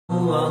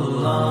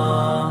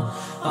الله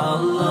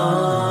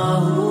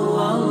الله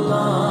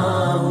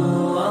الله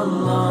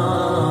الله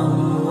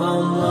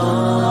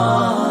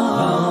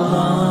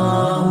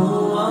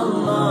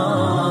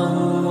الله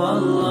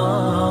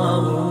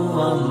الله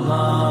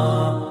الله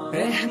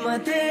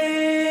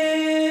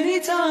रहमतें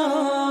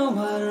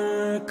निछावर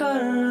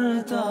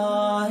करता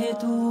है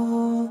तू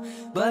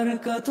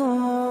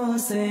बरकतों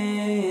से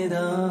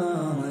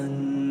दामन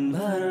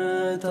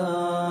भरता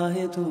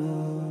है तू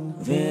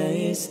Wer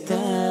ist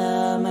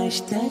der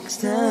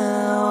Mächtigste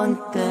und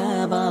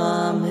der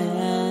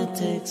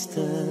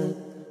Barmherzigste?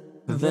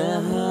 Wer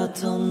hört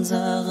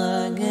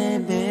unsere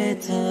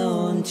Gebete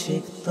und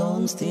schickt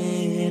uns die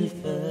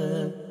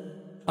Hilfe?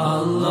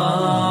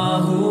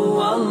 Allahu,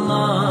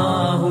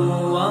 Allahu,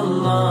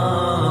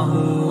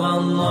 Allahu,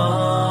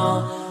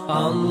 Allah,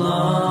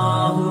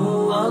 Allahu,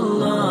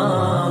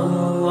 Allahu,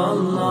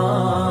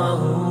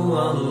 Allahu,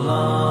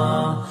 Allah,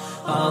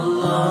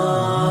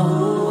 Allahu,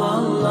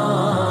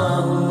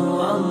 Allahu,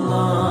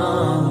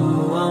 Allahu,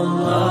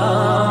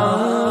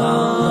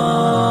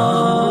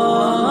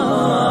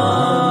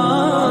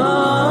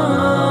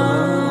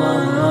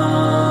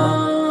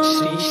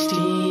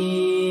 সৃষ্টি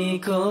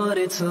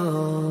করেছো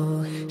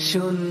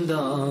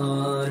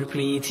সুন্দর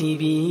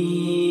পৃথিবী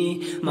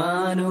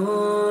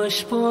মানুষ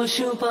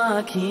পশু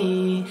পাখি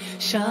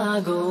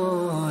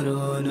সাগর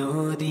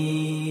নদী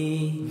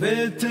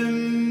Beten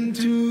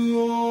to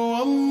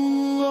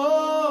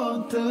Allah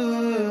te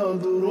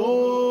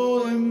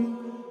adorim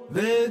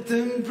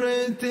Beten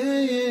prete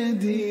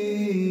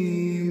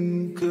yedim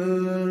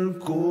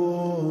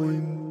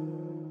kerkoim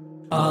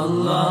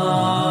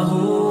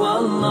Allahu,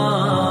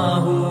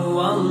 Allahu,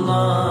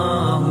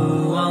 Allahu,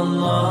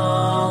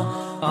 Allah,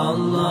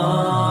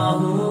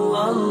 Allahu,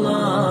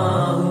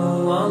 Allahu,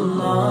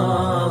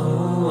 Allahu,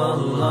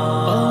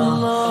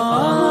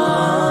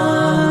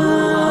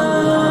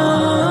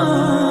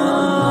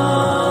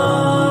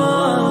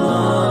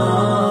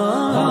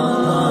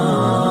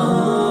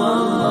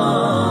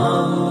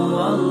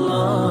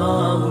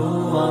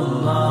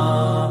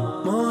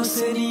 Mon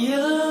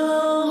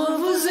Seigneur,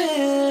 vous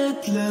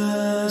êtes le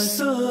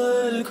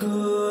seul que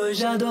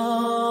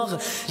j'adore.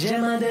 Je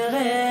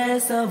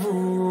m'adresse à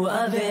vous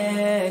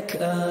avec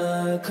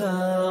un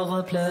cœur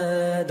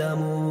plein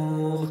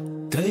d'amour.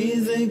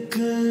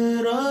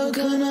 تذكرك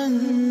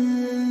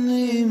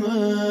أنني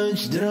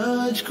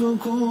مجدرج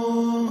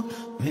كوكو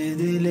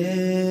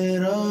بدلي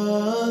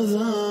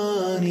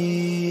رازاني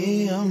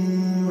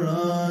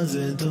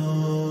أمرازتو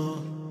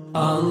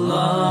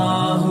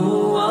Allahu,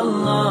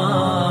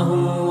 Allahu,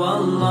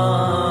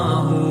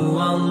 Allahu,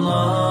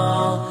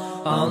 Allah,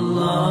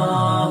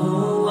 Allahu,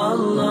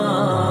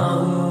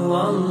 Allahu,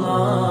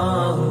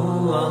 Allahu,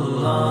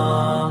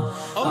 Allah,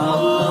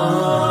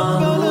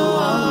 ربنا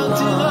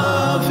آتنا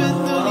في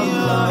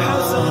الدنيا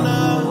حسنة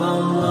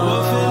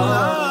وفي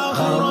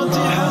الآخرة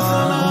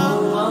حسنة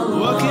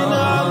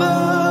وقنا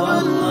عذاب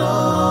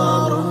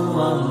النار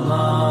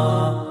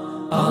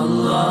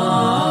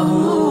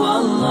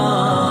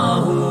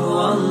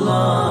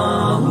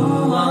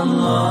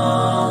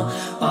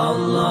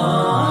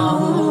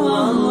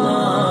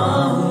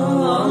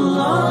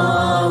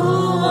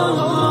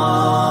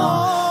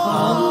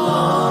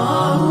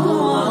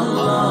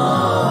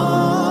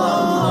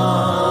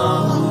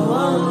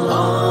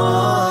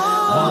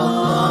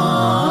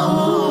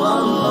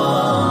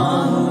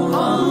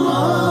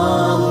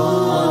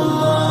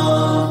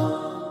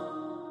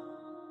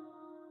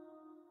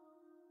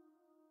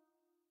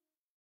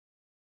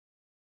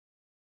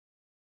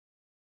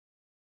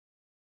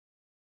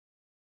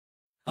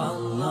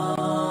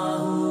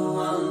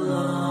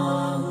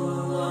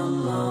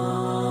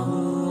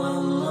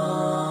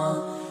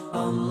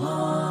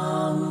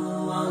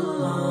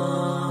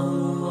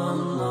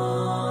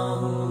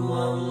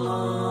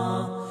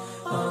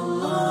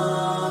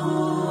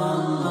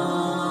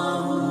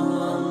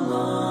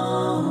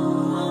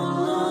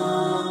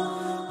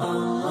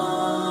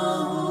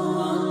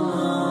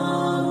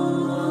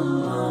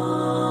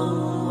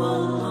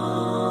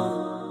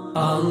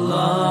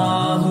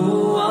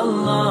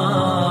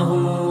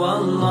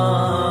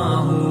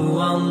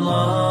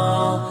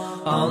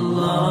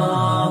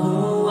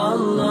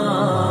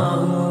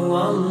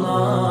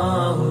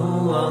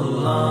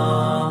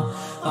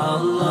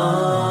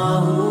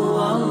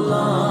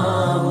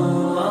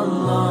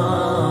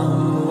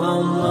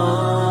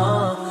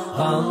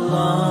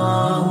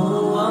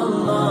Allahu,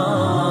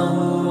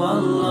 Allahu,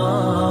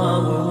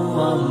 Allahu,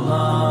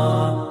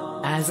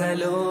 Allahu, As I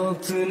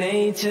look to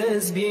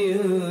nature's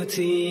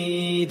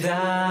beauty,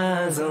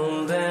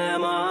 dazzled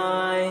am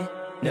I,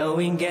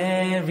 knowing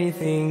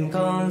everything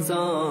calls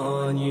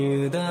on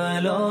you,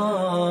 the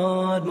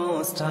Lord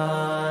Most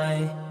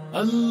High.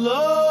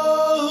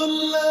 الله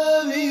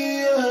الذي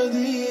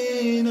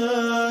يهدينا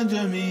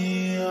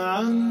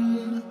جميعا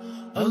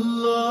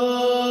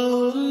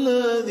الله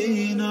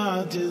الذي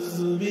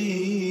نعتز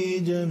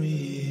به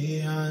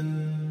جميعا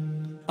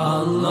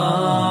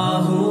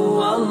Allahu,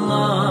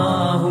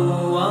 Allahu,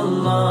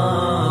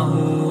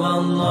 Allahu,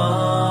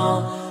 Allah,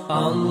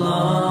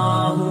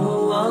 Allahu,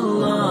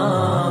 Allah.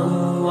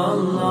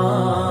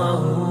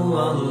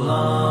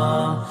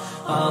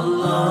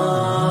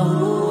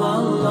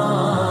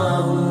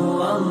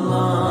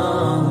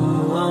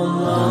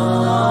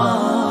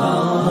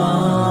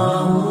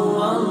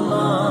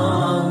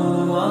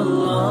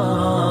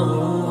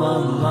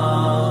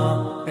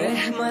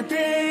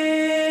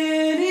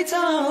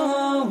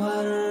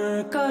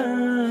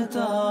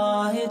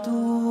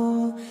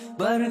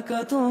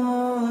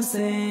 बरकतों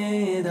से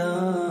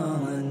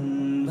दामन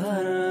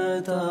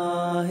भरता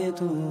है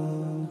तू.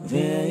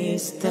 Wer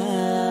ist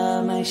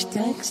da,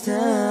 mächtigste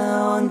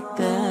und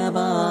der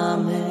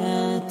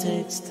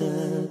barmherzigste?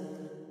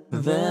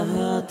 Wer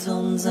hört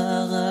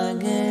unsere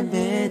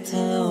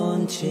Gebete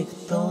und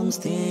schickt uns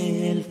die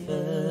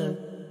Hilfe?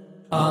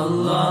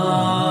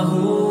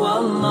 Allahu,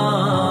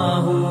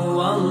 Allahu,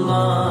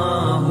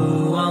 Allahu,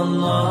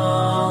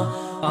 Allah,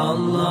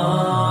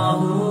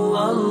 Allahu,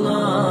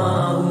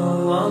 Allahu,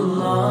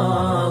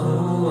 Allahu,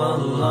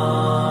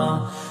 Allah,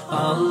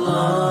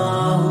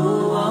 Allahu,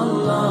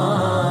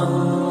 Allahu,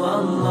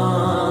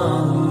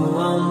 Allahu,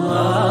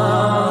 Allah.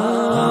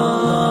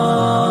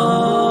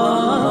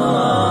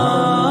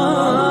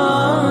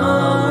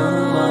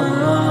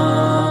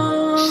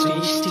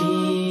 সৃষ্টি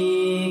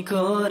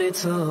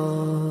করেছ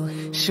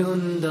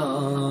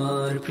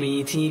সুন্দর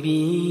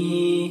পৃথিবী,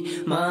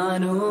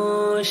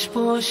 মানুষ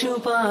পশু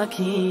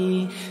পাখি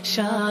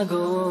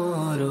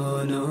সাগর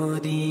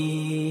নদী.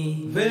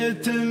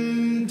 Beten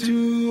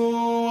to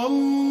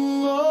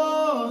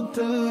Allah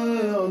te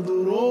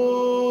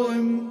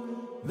adorim,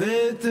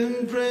 beten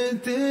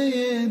prete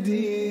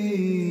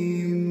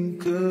yedim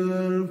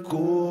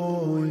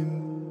kerkoim.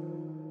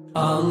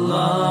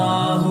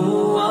 Allahu,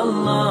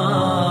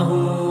 Allahu,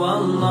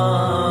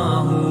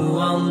 Allahu,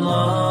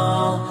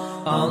 Allah,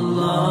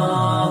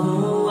 Allahu,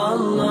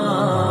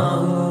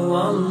 Allahu,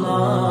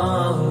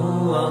 Allahu,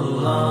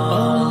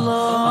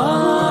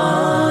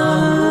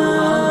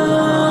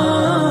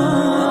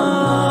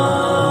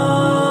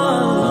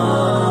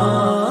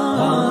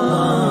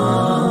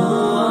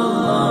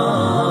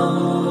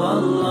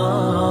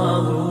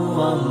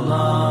 Allah.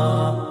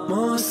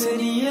 Mon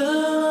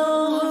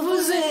Seigneur,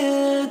 vous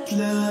êtes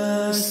le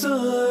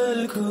seul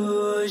que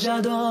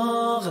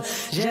j'adore.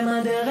 Je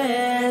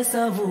m'adresse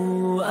à vous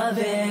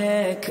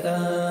avec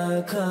un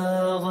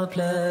cœur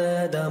plein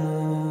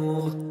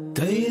d'amour.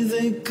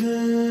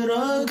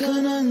 تذكرك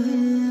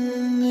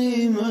أنني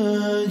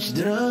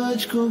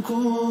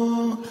مجدرجككو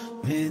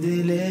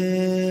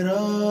بدلي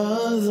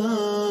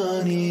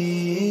رازاني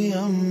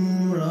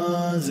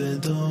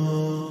أمرازتو.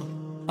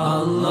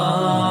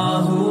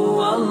 Allahu,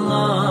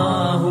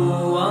 Allahu,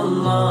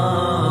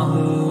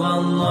 Allahu,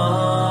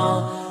 Allah,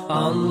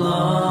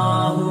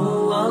 Allahu,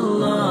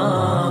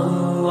 Allahu,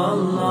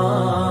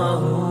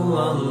 Allahu,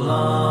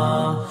 Allah.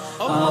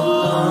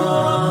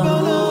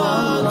 ربنا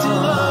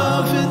آتنا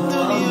في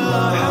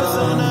الدنيا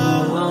حسنة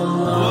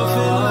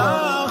وفي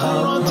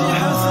الآخرة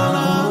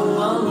حسنة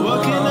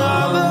وقنا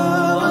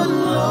عذاب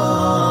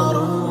النار.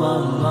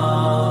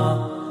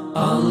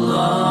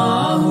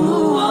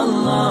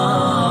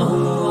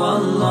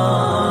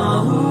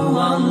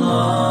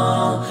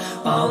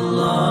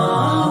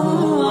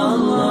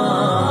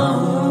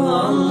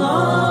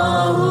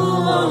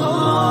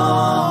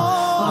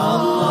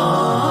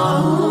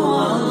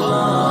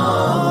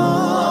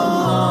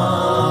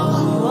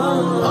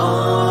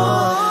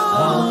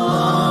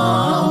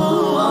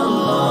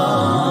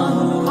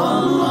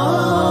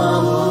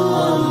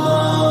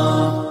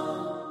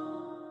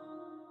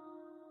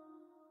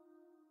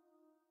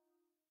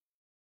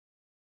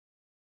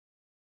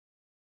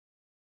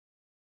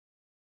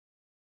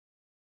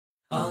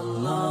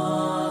 Allahu,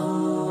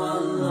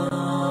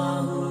 Allahu,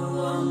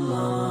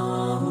 Allahu,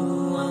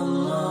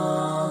 Allah,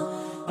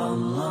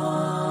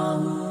 Allahu,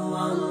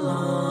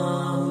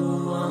 Allahu,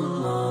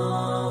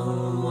 Allahu,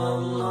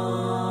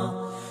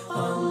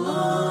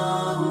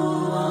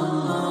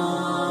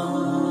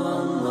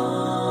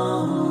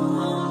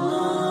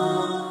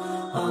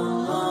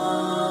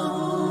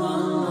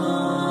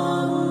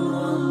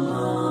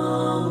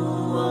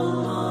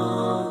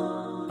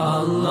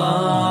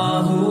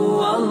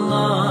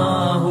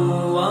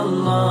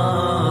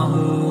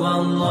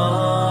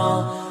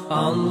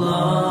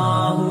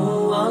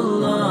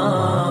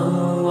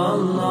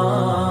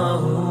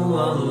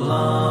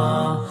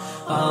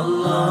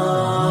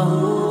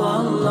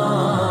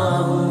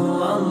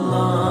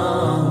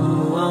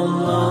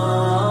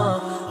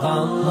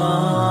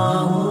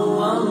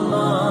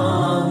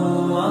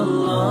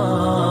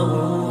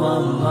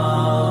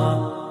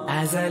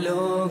 As I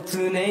look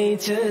to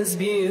nature's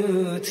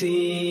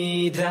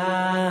beauty,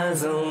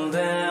 dazzled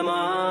am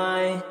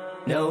I,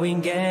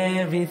 knowing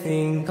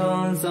everything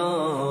comes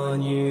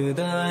on you,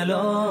 the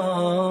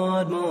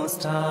Lord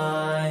Most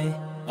High.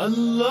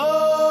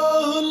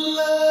 الله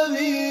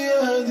الذي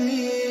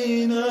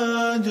يهدينا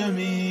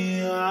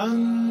جميعا،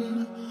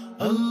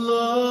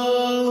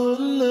 الله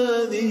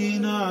الذي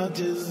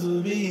نعتز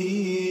به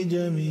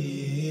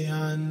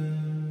جميعا.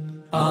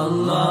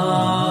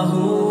 الله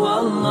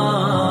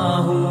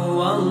الله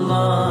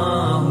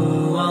الله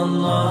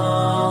الله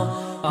الله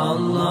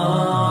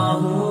الله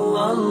الله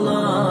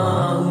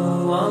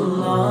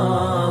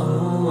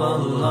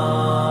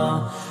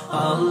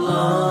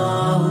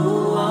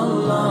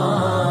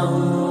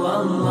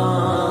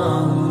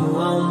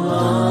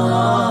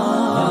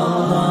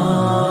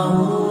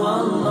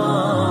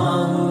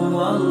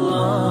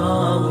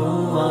الله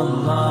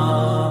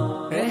الله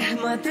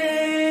रहमतें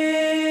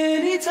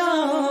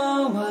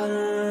निछावर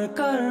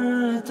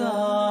करता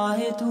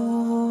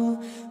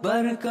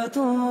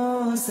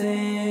से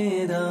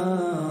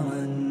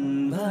दामन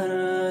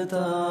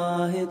भरता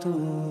है तू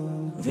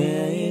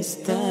Wer ist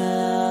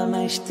da,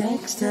 mich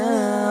Texte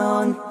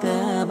und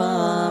der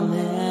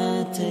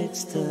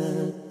Barmherzigste?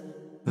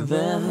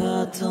 Wer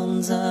hört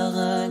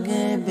unsere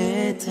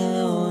Gebete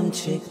und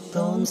schickt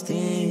uns die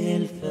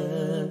Hilfe?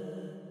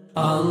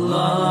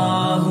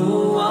 Allahu,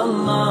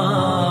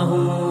 Allahu,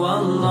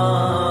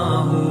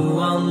 Allahu,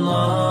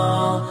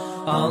 Allah,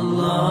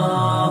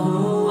 Allahu,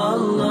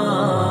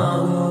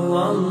 Allahu,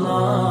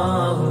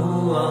 Allahu,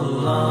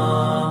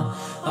 Allah,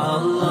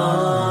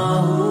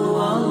 Allahu,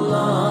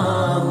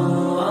 Allahu,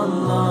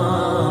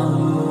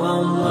 Allahu,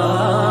 Allah.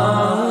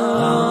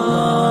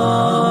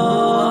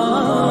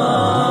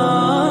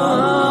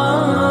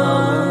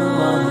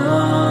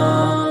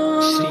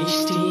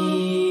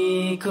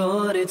 Shrishti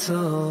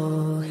korecho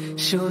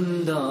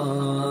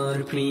সুন্দর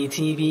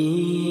পৃথিবী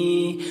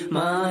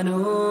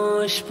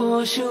মানুষ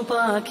পশু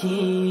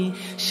পাখি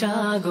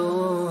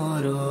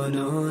সাগর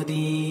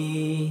নদী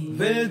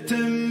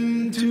Beten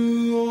to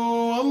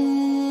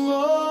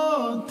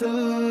Allah te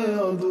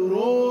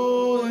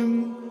adorim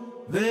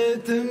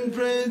Beten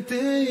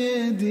prete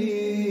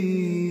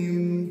yedim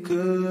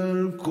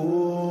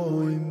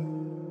kerkoim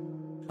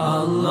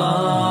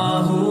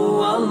Allahu,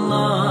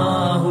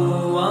 Allahu,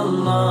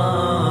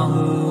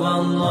 Allahu,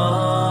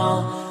 Allah,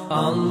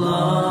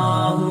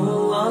 Allahu,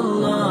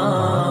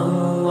 Allahu,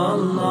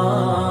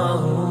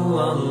 Allahu,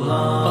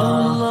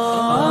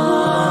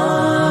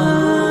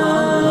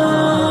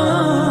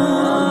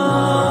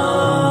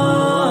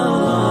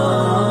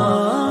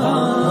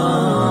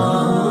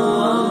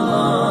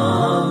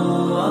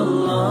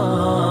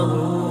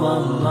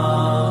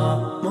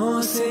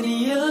 Mon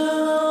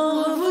Seigneur,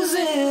 vous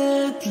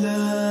êtes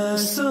le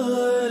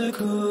seul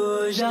que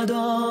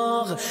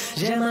j'adore.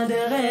 Je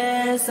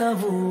m'adresse à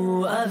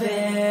vous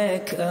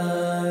avec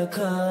un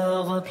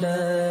cœur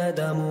plein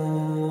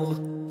d'amour.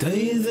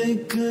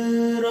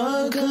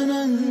 تذكرك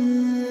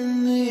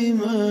أني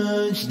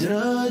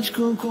مجدرج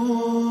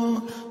كوكو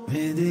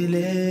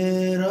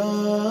بدلي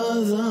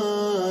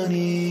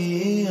رازاني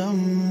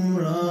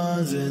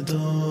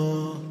أمرازتو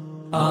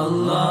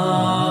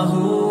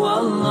Allahu,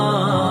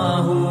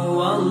 Allahu,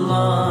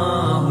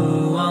 Allahu,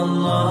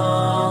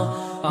 Allah,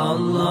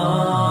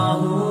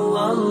 Allahu,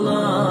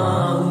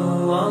 Allahu,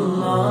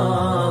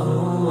 Allahu,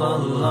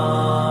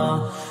 Allah.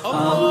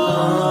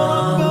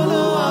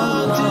 ربنا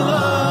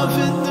آتنا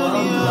في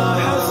الدنيا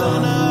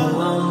حسنة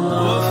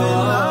وفي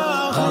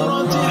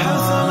الآخرة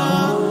حسنة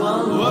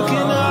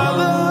وقنا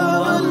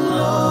عذاب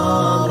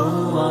النار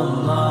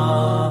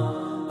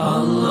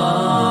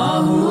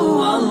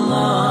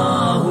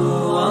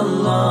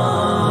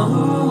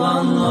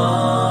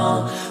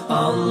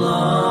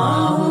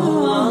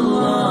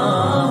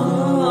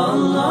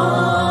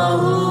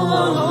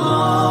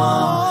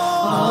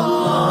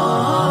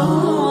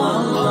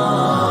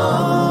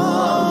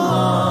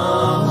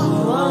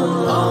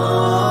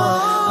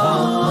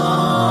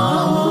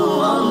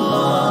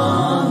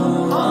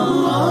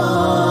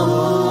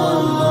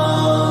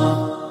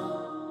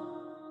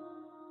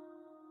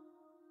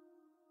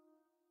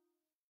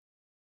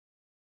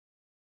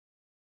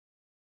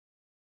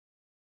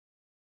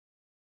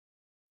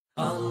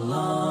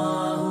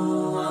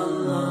Allahu,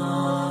 Allahu, Allahu,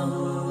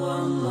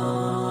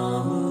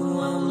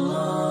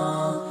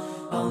 Allah,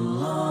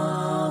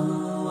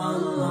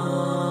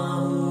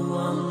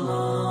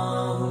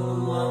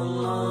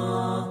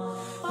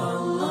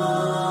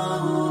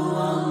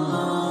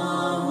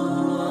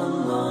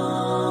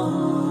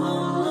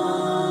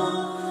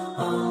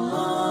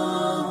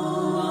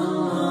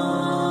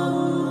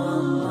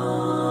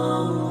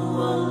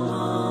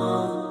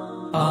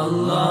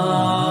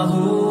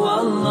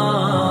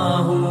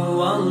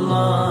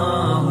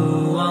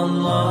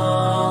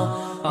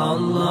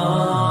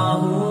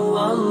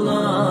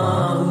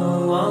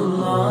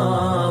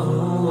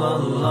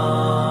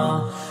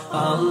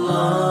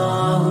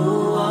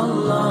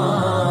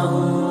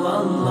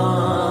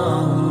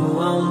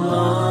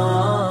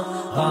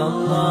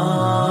 Allahu,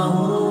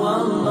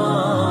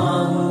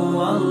 Allahu,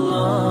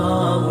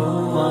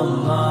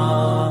 Allahu,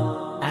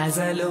 As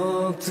I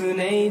look to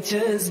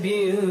nature's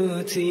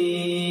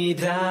beauty,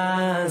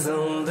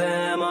 dazzled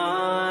am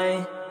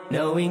I,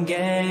 knowing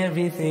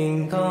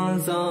everything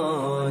comes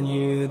on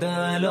you,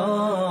 the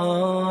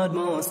Lord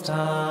Most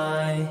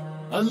High.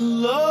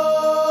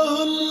 الله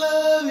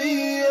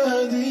الذي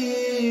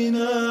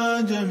يهدينا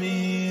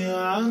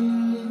جميعا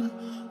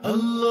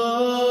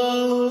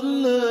الله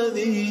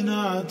الذي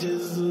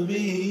نعتز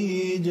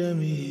به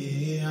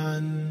جميعا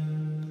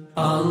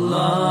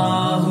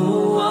الله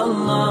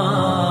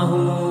الله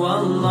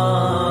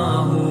الله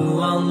الله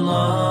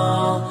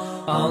الله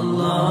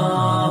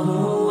الله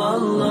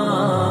الله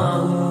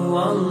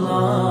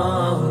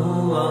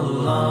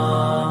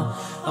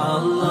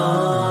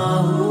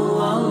الله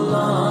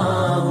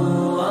الله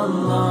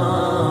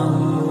الله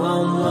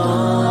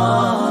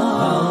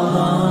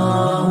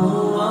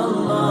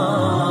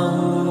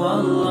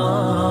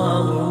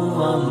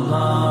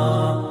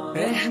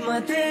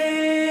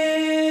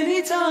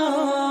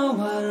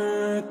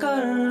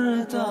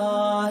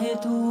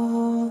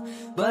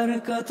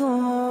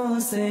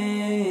तुझसे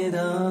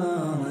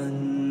दामन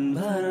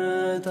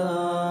भरता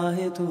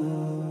है तू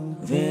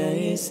Wer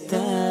ist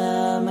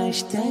der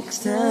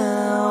Mächtigste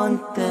und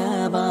der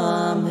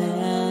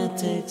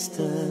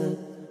Barmherzigste?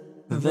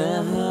 Wer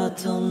hört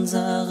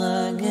unsere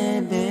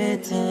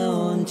Gebete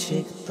und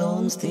schickt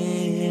uns die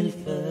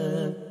Hilfe?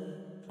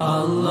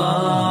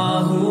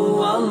 Allahu,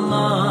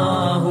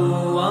 Allahu,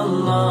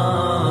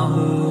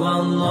 Allahu,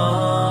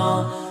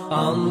 Allah,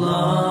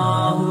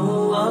 Allahu,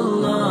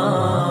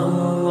 Allahu,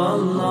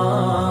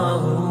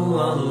 Allahu,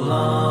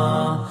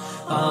 Allah,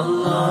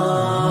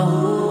 Allahu,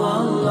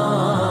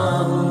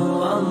 Allahu,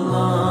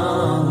 Allahu,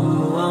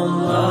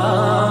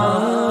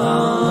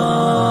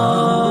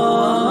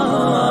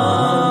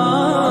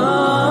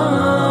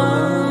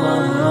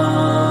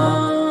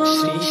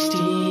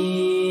 সৃষ্টি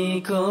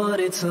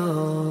করেছো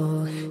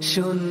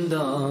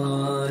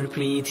সুন্দর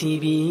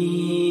পৃথিবী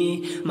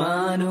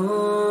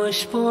মানুষ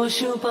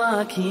পশু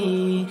পাখি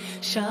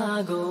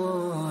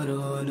সাগর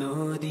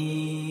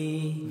নদী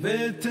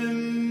Beten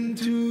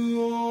to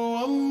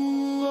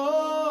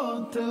Allah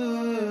te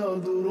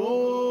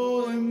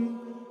adorim,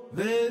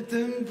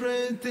 beten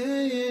prete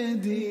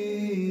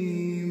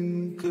yedim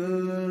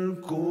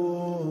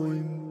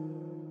kerkoim.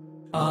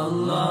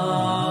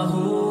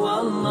 Allahu,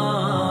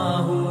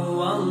 Allahu,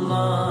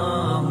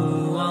 Allahu,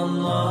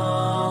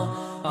 Allah,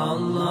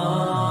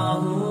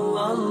 Allahu,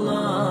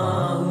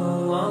 Allahu,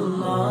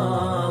 Allahu,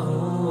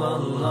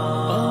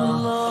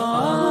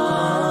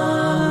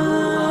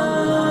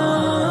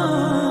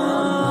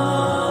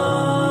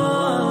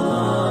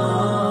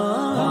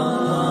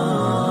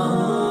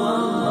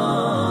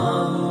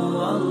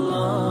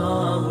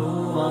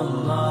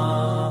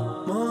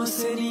 Mon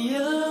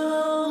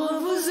Seigneur,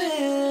 vous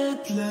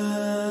êtes le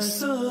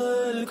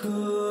seul que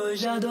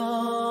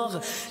j'adore.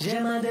 Je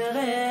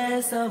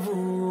m'adresse à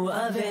vous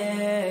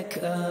avec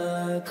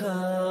un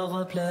cœur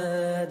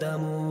plein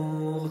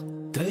d'amour.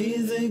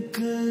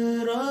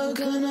 تذكرك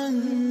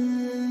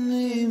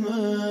أنني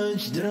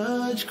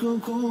مجدرج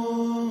كوكو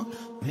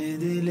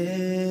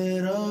بدلي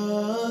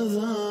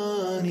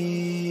رازاني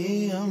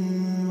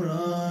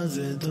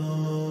أمرازتو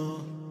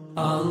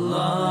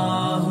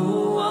Allahu,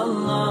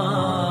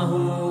 Allahu,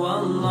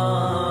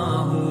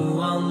 Allahu,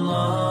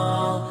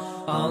 Allah,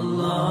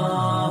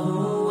 Allahu,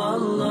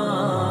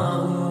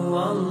 Allahu,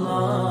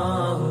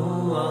 Allahu,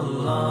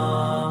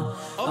 Allah,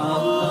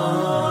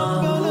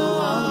 ربنا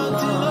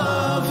آتنا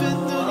في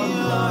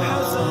الدنيا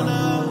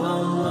حسنة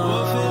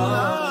وفي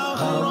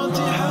الآخرة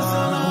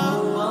حسنة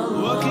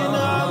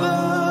وقنا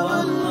عذاب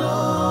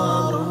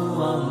النار.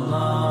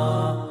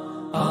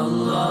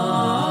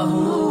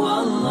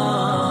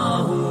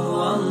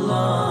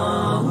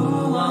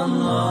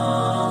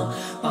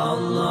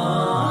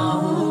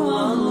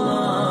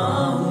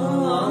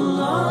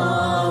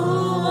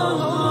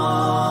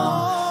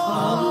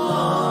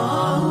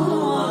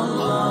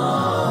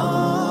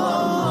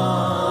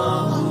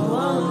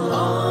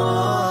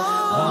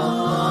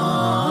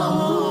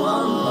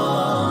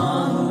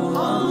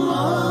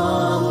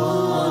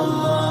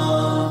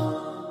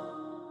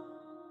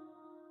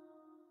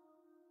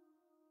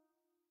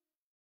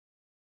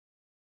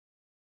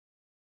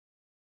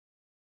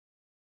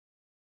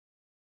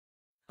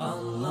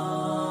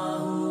 Allahu,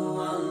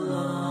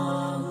 Allahu,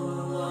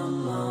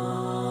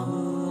 Allahu,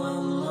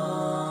 Allah,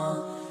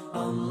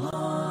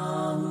 Allahu,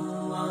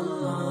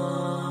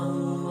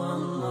 Allahu,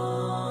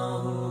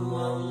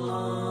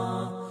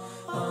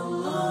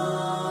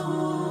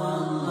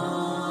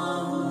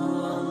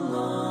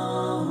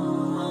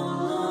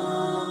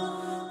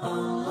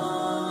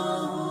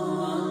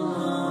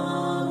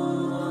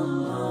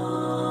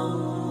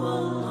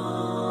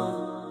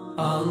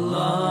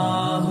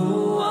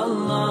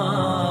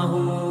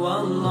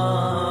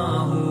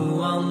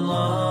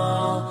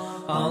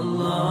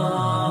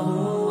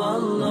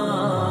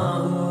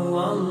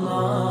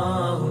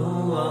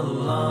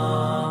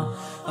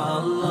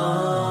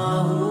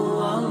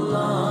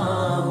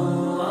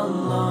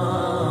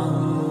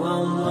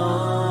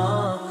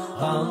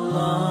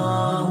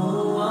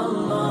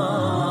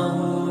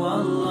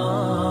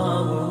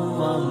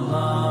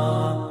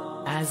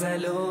 Allahu, As I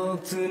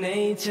look to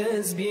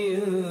nature's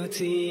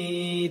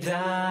beauty,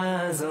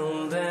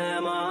 dazzled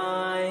am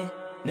I,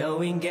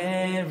 knowing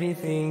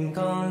everything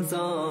calls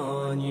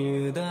on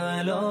you,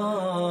 the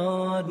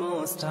Lord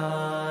Most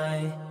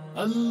High.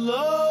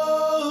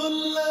 الله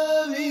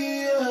الذي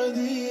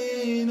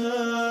يهدينا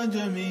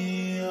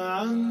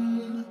جميعا،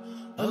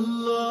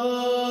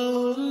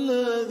 الله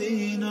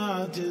الذي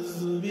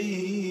نعتز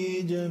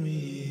به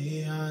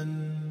جميعا.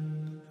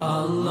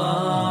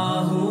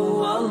 الله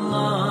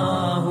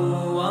والله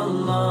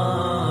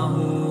والله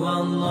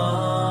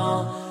والله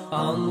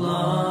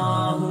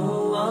الله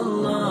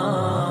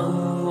والله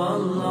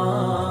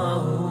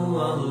والله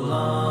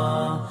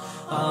والله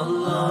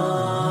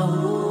الله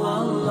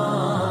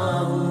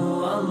والله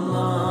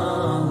والله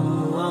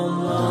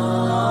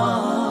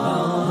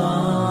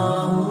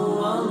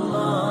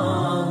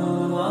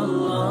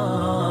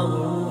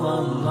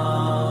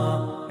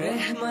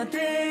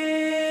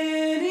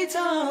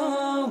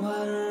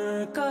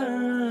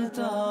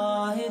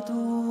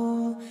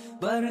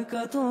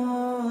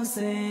बरकतों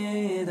से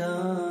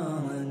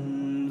दामन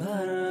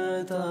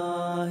भरता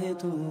है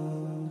तू.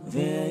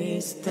 Wer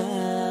ist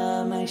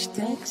der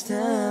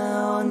Mächtigste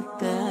und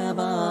der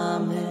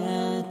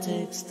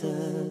Barmherzigste?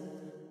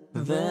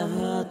 Wer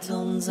hört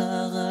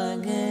unsere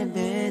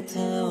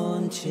Gebete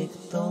und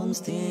schickt uns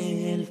die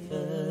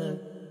Hilfe?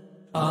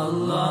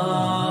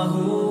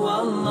 Allahu,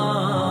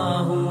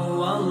 Allahu,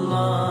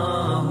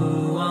 Allahu,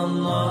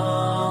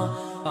 Allah,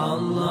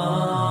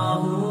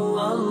 Allahu,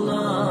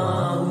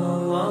 Allahu,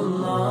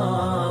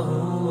 Allahu,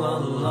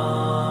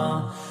 Allah,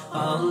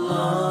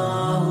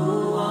 Allahu,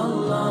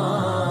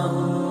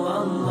 Allahu,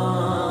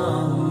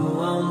 Allahu,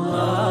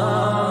 Allah.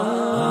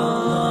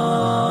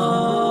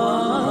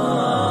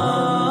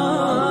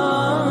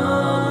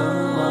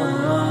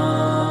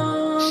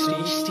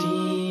 সৃষ্টি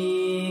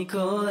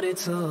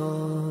করেছ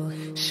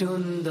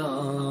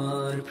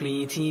সুন্দর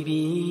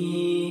পৃথিবী,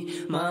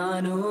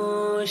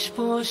 মানুষ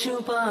পশু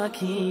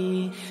পাখি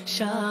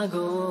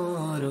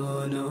সাগর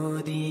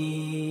নদী.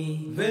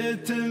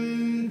 Beten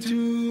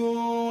du,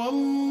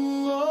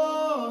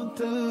 Allah,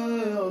 te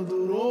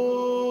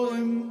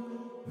adoren.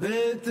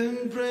 Beten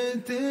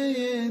prete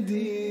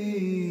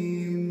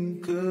yedim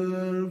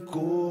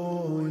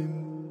kerkoim.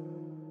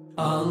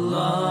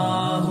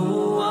 Allahu,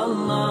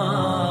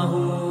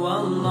 Allahu,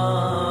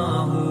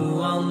 Allahu,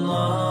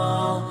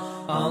 Allah,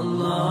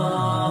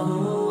 Allahu,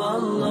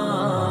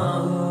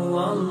 Allahu,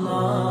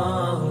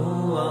 Allahu,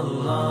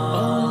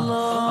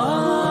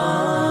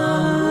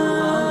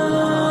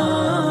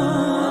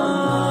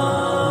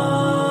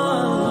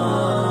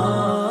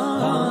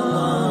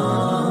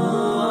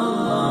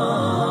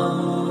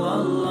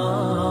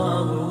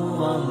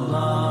 Allah.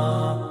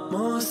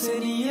 Mon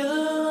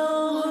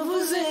Seigneur,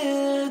 vous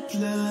êtes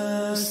le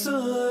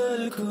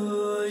seul que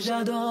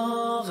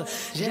j'adore.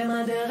 Je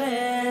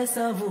m'adresse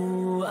à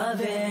vous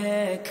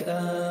avec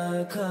un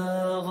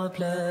cœur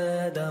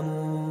plein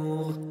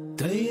d'amour.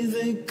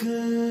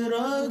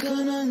 تذكرك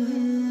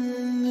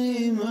أنني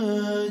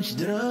مجد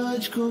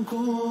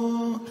راجككو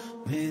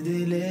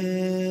بدل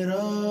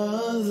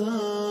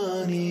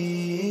رازاني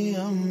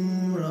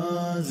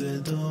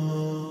أمرازتو.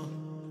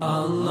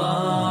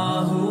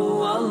 Allahu,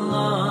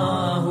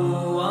 Allahu,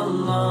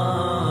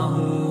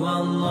 Allahu,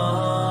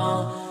 Allah,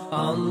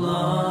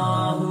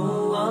 Allahu,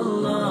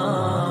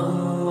 Allahu,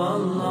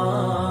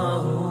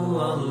 Allahu,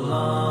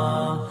 Allah.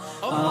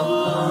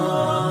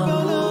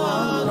 ربنا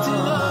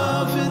آتنا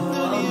في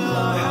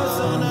الدنيا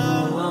حسنة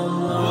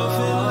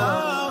وفي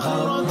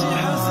الآخرة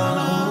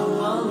حسنة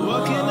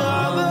وقنا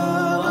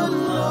عذاب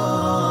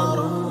النار.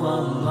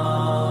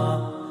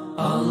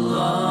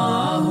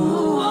 Allahu,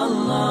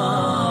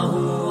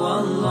 Allahu,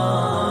 Allahu,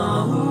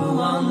 Allah,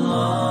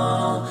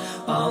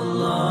 Allahu,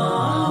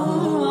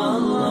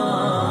 Allahu,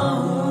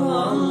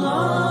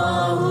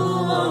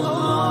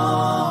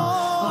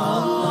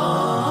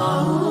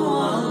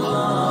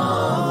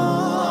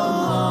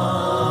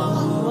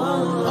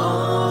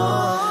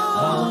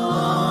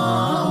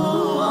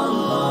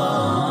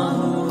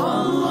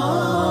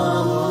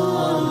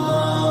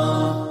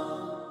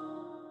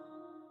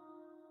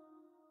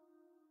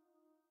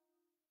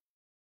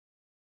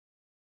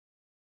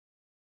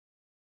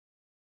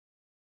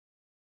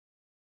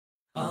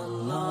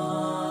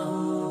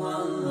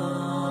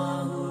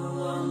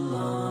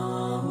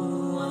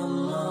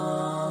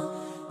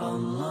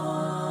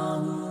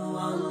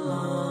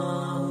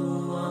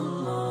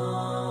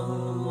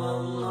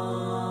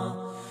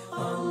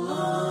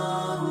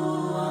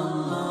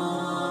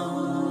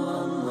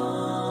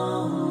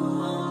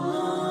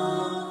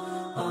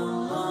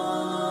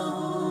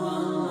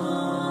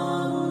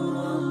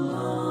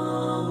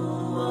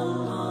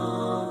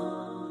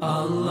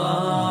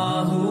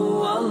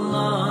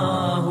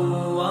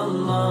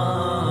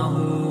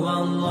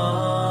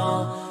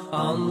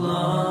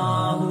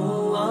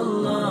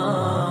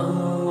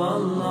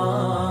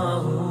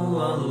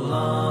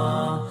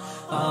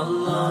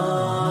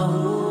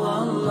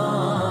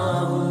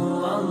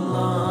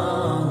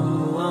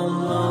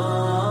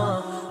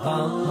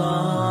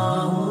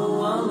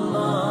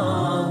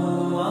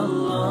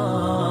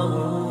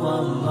 Allahu,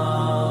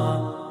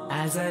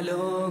 As I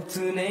look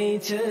to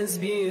nature's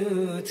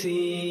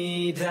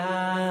beauty,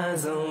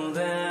 dazzled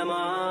am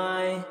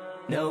I,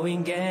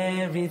 knowing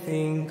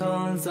everything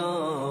calls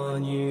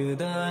on you,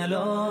 the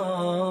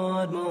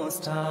Lord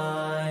Most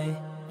High.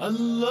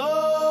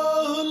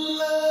 الله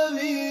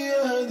الذي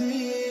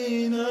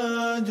يهدينا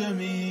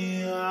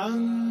جميعا،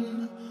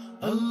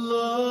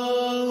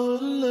 الله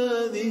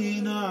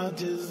الذي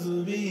نعتز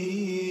به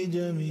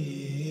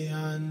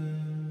جميعا.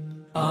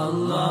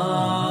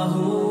 الله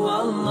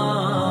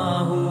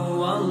الله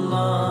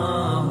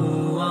الله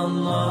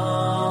الله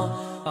الله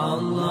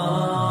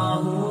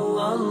الله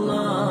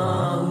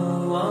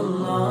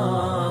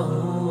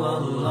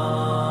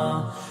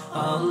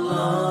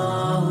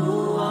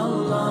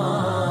الله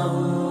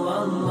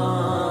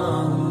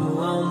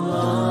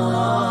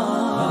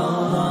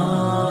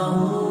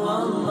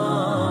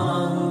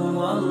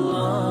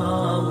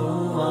الله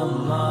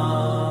الله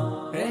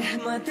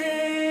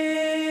रहमतें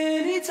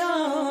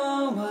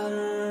निछावर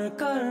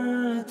कर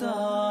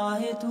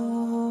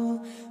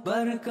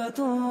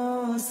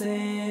बरकतों से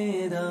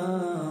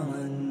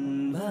दामन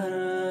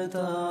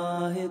भरता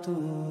है तू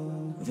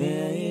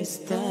Wer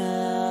ist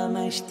der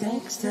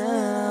Mächtigste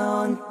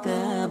und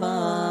der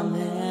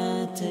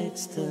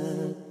Barmherzigste?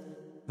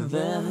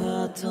 Wer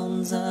hört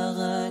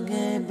unsere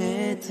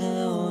Gebete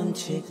und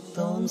schickt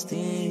uns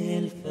die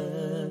Hilfe?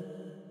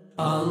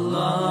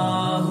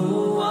 Allahu,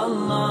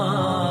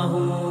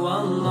 Allahu,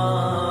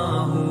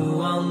 Allahu,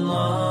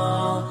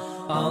 Allah,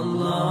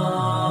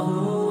 Allahu,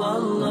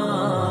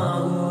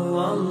 Allahu,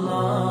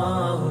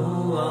 Allahu,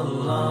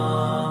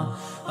 Allah,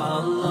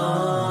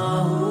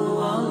 Allahu,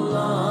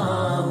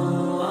 Allahu,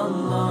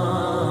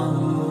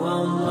 Allahu,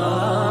 Allah.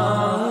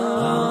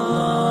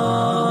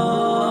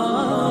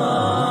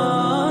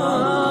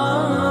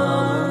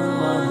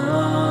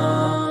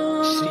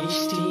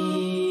 সৃষ্টি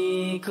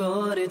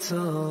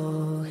করেছো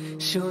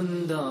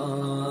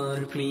সুন্দর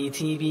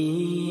পৃথিবী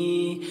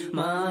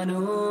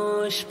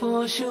মানুষ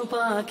পশু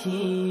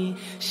পাখি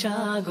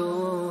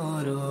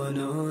সাগর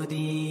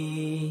নদী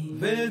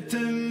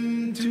Beten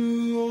to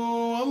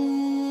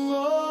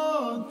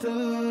Allah te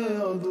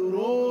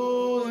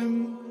adorim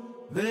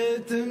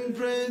Beten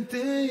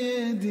prete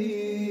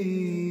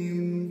yedim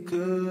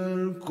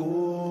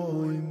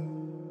kerkoim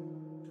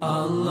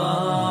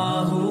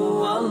Allahu,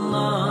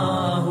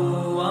 Allahu,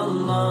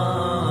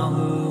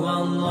 Allahu,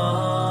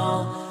 Allah,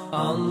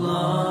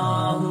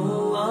 Allahu,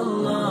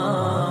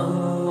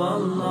 Allahu,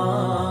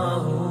 Allahu,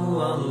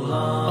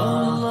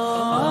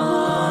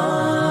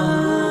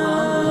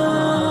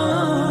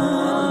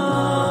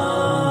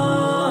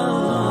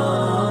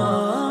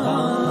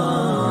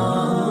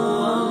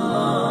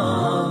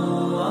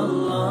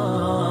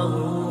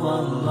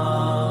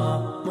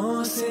 Mon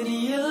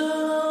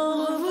Seigneur,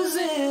 vous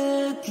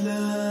êtes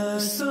le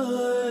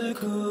seul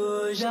que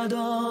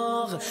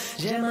j'adore.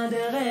 Je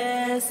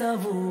m'adresse à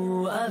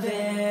vous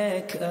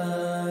avec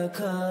un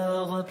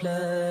cœur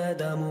plein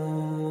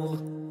d'amour.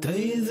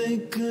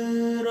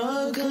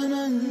 تذكرك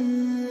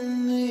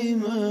أنني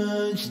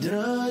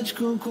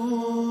مجدرجككو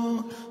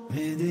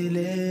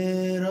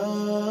بدلي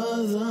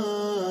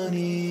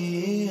رازاني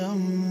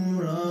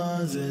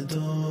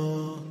أمرازتو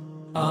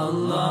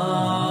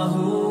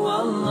Allahu,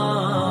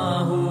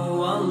 Allahu,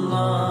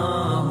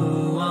 Allahu,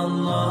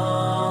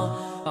 Allah,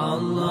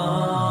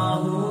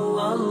 Allahu,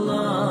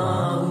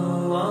 Allahu,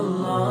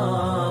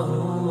 Allahu,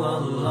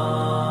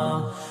 Allah.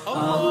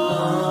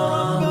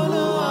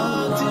 ربنا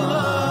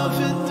آتنا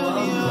في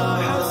الدنيا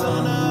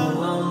حسنة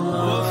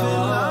وفي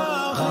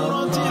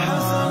الآخرة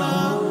حسنة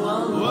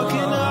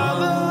وقنا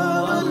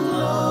عذاب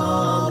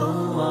النار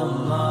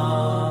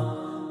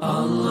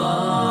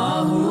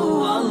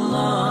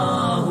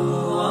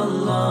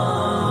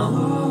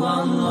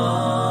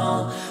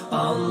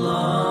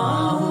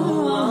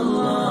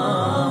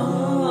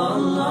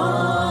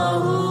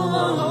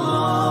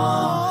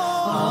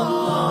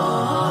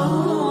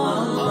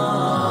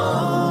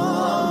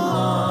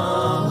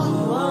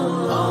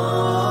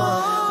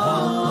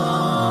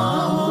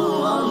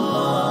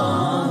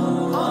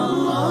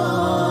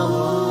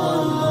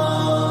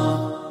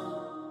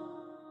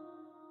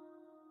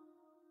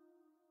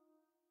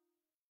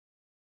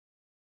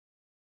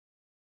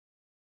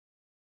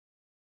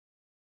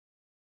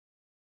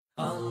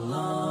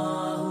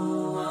Allahu,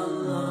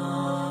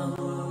 Allahu,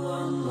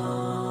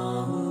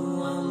 Allahu,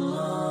 Allah,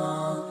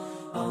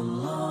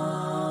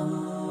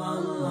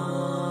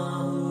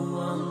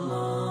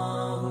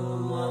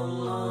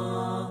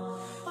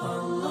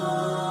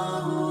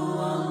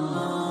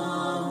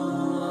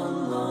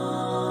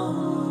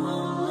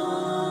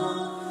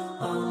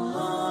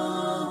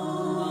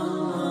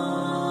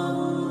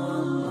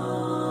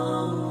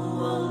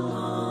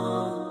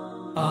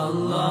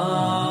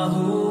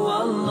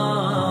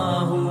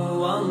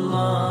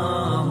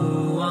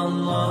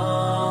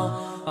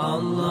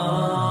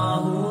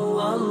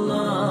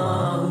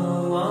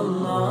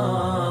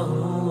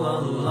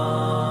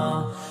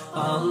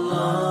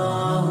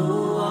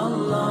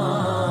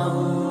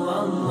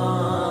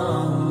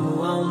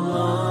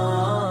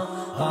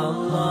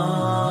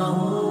 Allahu,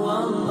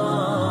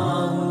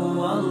 Allahu,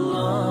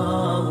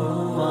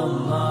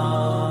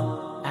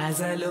 Allahu,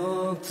 As I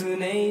look to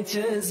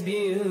nature's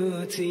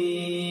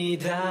beauty,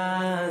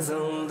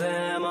 dazzled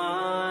am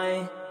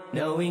I,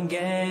 knowing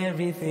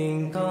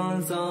everything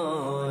calls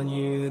on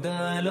you,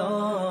 the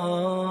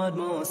Lord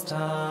Most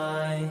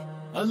High.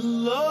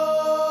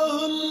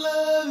 الله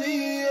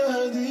الذي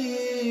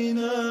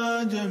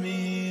يهدينا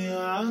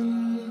جميعا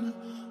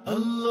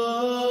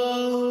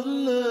الله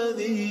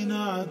الذي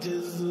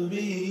نعتز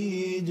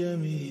به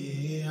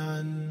جميعا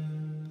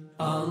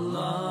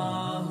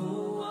الله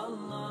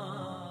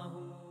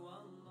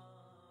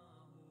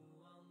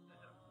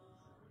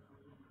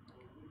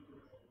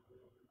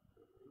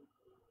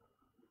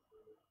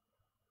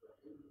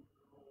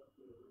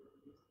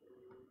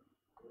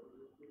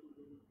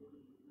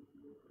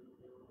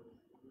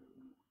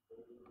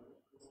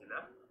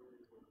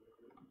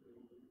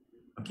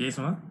Okey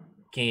semua?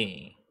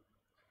 Okey.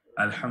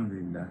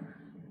 Alhamdulillah.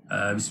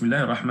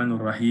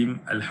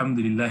 Bismillahirrahmanirrahim.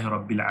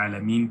 Alhamdulillahirabbil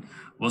alamin.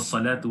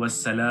 Wassalatu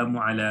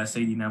wassalamu ala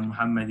sayyidina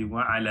Muhammad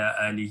wa ala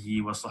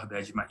alihi wa sahbihi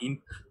ajma'in.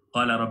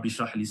 Qala rabbi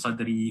shrah li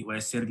sadri wa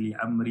yassir li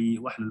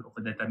amri wahlul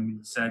 'uqdatam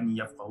min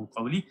lisani yafqahu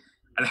qawli.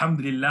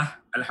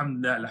 Alhamdulillah.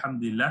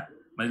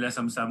 Marilah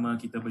sama-sama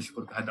kita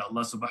bersyukur kepada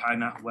Allah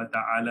Subhanahu wa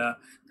taala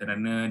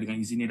kerana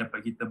dengan izinnya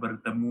dapat kita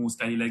bertemu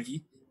sekali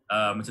lagi.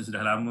 Macam sudah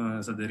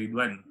lama Saudara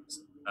Ridwan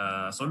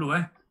solo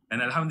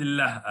dan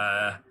alhamdulillah.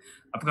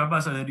 Apa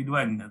khabar Saudara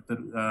Ridwan?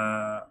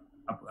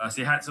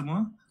 Sihat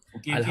semua?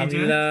 Okey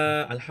je?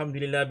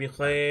 Alhamdulillah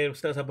bikhair.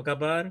 Ustaz, apa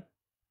khabar?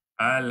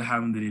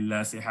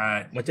 Alhamdulillah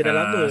sihat. Macam dah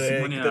lama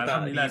semuanya kita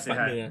alhamdulillah tak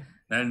sihat.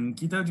 Dan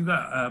kita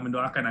juga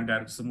mendoakan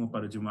agar semua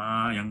para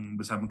jemaah yang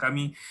bersama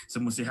kami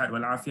semua sihat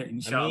walafiat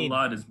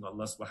insya-Allah, dan semoga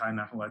Allah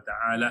Subhanahu wa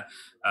taala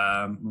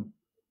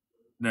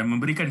dan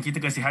memberikan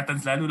kita kesihatan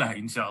selalulah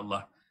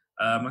insya-Allah.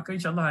 Maka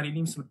insya-Allah hari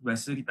ini seperti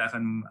biasa kita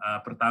akan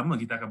pertama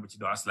kita akan baca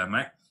doa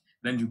selamat,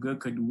 dan juga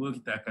kedua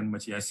kita akan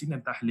baca Yasiin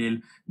dan tahlil,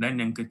 dan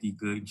yang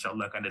ketiga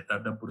insya-Allah akan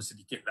tadabbur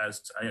sedikit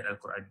ayat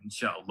Al-Quran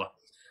insya-Allah.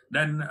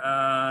 Dan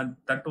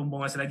tanpa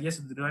membuang masa lagi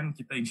saudara,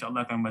 kita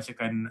insya-Allah akan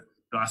bacakan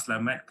doa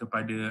selamat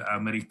kepada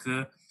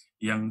mereka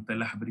yang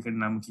telah berikan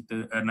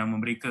nama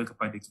mereka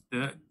kepada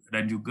kita,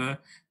 dan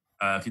juga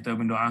kita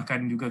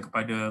mendoakan juga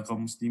kepada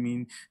kaum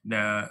muslimin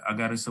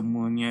agar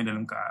semuanya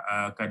dalam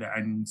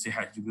keadaan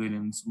sihat juga,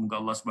 dan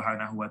semoga Allah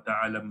Subhanahu wa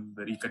taala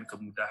memberikan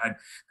kemudahan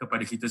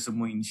kepada kita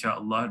semua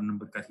insya-Allah, dan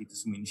memberkati kita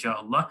semua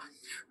insya-Allah.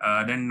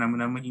 Dan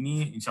nama-nama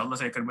ini insya-Allah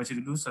saya akan baca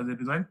dulu Saudara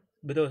Ridwan.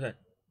 Betul Ustaz.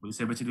 Boleh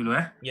saya baca dulu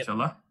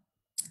insya-Allah.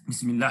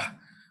 Bismillah.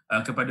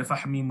 Kepada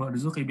Fahmi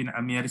Marzuqi bin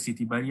Amir,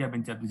 Siti Baria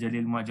binti Abdul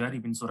Jalil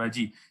Muajari bin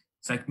Suraji,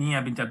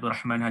 Sakniya binti Abdul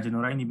Rahman, Haji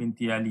Nuraini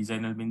binti Ali,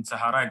 Zainal bin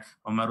Saharan,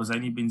 Umar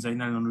Ruzaini bin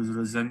Zainal, Nur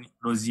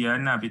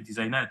Roziana binti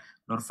Zainal,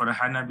 Nur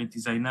Farhana binti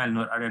Zainal,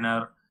 Nur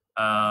Ariana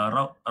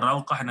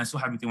Rauqah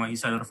Nasuha binti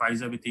Isa, Nur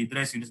Faiza binti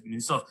Idris, Yunus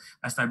bin Yusuf,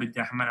 Asna binti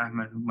Ahmad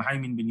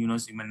Muhaimin bin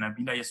Yunus, Iman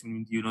Nabila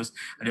Yasmin binti Yunus,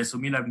 Ada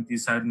Sumila binti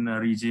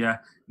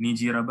Sanrijiyah,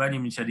 Niji Rabani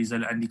bin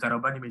Syarizal, Andika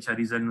Rabani bin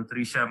Syarizal,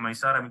 Nutrisha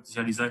Maisara binti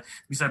Syarizal,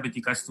 Bisa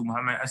binti Kastu,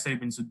 Muhammad Asri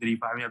bin Sudri,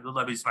 Fahmi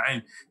Abdullah bin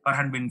Ismail,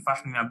 Farhan bin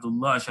Fahmi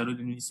Abdullah,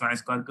 Syarudin bin Ismail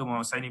sekeluarga,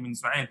 Muhammad Husaini bin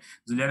Ismail,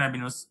 Zuliana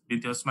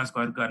binti Osman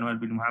sekeluarga, Anwar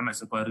bin Muhammad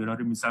sekeluarga, Nur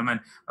bin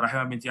Saman,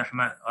 Rahimah binti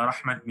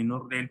Rahmat bin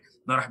Nurdin,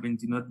 Nurah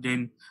binti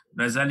Nurdin,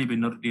 Razali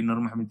bin Nurdin, Nur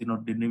Muhammad binti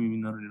Nurdin, Nimi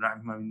bin Nurdin,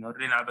 Rahimah bin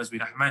Nurdin, Abbas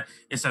bin Ahmad,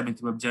 Isa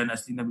binti Babjan,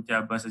 Aslina binti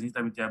Abbas,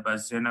 Aznita binti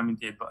Abbas, Zainab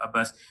binti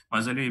Abbas,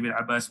 Mazali bin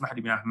Abbas, Mahdi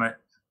bin Ahmad,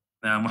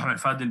 Muhammad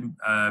Fadil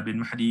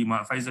bin Mahdi,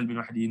 Muhammad Faizal bin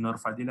Mahdi, Nur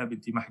Fadila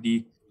binti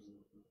Mahdi,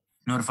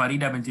 Nur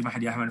Farida binti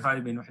Mahdi, Ahmad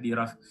Fadil bin Mahdi,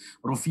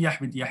 Rufiah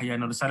binti Yahya,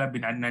 Nur Salam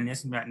bin Adnan,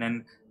 Yasin bin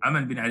Adnan,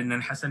 Aman bin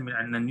Adnan, Hasan bin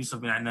Adnan,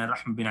 Yusuf bin Adnan,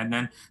 Rahman bin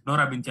Adnan,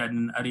 Nora binti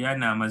Adnan,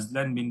 Ariana,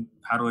 Mazlan bin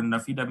Harun,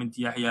 Rafida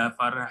binti Yahya,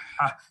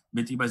 Farhah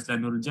binti Mazlan,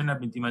 Nur Jannah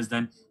binti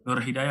Mazlan,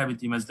 Nur Hidayah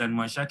binti Mazlan,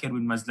 Muhammad Syakir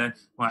bin Mazlan,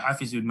 Muhammad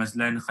Hafiz bin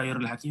Mazlan,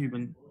 Khairul Hakim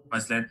bin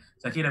Mazlan,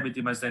 Zakira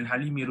binti Mazlan,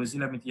 Halimi,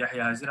 Rozila binti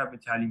Yahya, Hazira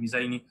binti Halimi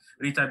Zaini,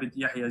 Rita binti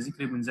Yahya,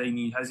 Zikri bin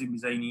Zaini, Hazim bin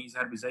Zaini,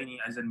 Izhar bin Zaini,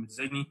 Azan bin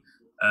Zaini,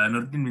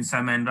 Nurdin bin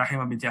Saman,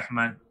 Rahimah binti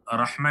Ahmad,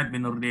 Rahmat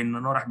bin Nurdin,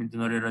 Nurah binti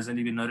Nurdin,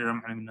 Razali bin Nurdin,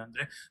 Rahman bin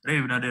Nurdin, Ray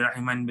bin Nurdin,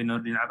 Rahiman bin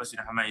Nurdin, Abbas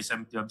bin Ahmad, Isa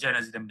binti Abjan,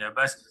 Azidah bin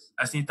Abbas,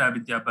 Asnita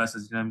binti Abbas,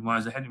 Azidah bin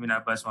Muazzahin bin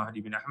Abbas, Mahdi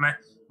bin Ahmad,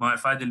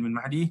 Muhammad Fadil bin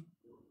Mahdi,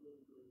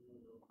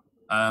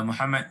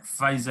 Muhammad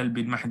Faizal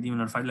bin Mahdi,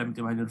 Nur Fadila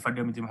binti Mahdi, Nur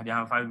Fadila binti Mahdi,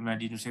 Ahmad Fadil bin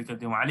Mahdi, Nur Syekh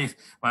binti Mu'alif,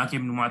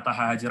 Hakim bin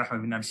Mu'ataha, Haji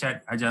Rahman bin Arsyad,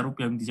 Haji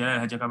Rupiah binti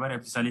Jalal, Haji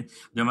Kabaria binti Salim,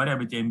 Jamaria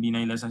binti MB,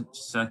 Naila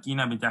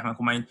Sakina binti Ahmad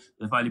Kumail,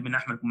 Fali bin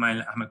Ahmad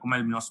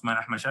Kumail bin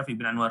Osman, Ahmad Syafi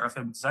bin Anwar, Rafi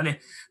binti Saleh,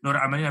 Nur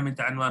Amalina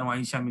binti Anwar,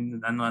 Mu'aisha bin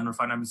Anwar, Nur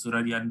Fana bin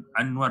Suradi,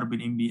 Anwar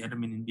bin MB,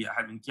 Adam bin MB,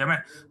 Ahad bin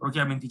Kiamat,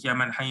 Rukiah binti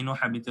Kiamat,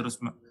 Haynuha binti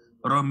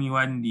Romi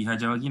Wandi,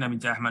 Haja Wagina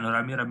binti Ahmad, Nur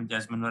Amira binti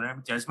Azman, Nur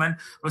binti Azman,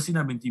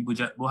 Rosina binti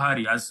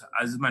Buhari,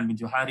 Azman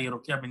binti Johari,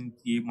 Ruqyah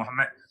binti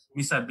Muhammad,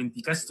 Misa binti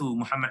Kastu,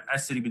 Muhammad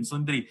Asri bin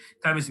Sundri,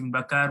 Kamis bin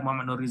Bakar,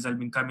 Muhammad Nur Rizal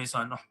bin Kamis,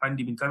 Nuh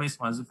Pandi bin Kamis,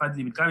 Muhammad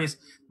Fadli bin Kamis,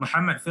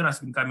 Muhammad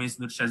Firas bin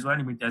Kamis, Nur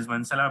Syazwani binti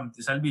Azman, Salam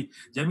binti Salbi,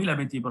 Jamila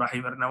binti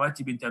Ibrahim,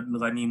 Arnawati binti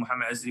Abdul Ghani,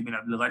 Muhammad Azri bin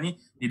Abdul Ghani,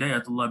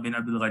 Hidayatullah bin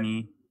Abdul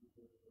Ghani.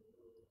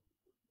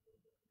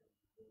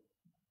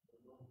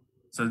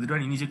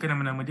 Saudara, ini je kan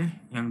nama-nama dia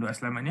yang doa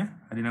selamatnya?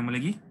 Ada nama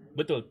lagi?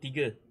 Betul,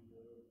 3.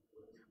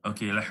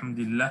 Okey,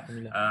 alhamdulillah.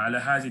 Ala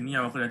hadhihi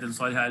niyya wa qulatul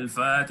salihah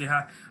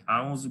al-Fatihah.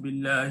 A'udzu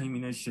billahi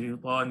minasy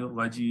syaithanir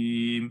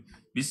rajim.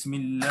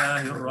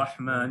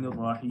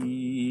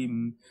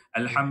 Bismillahirrahmanirrahim.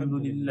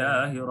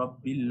 Alhamdulillahi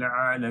rabbil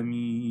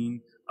alamin.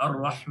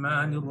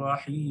 Ar-Rahmanir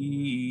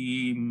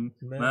Rahim.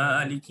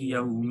 Maliki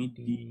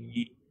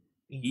yaumiddin.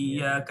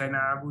 Iyyaka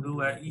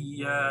na'budu wa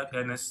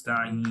iyyaka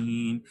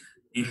nasta'in.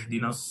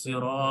 اهدنا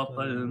الصراط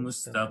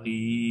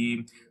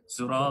المستقيم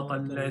صراط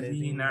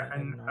الذين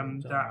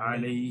أنعمت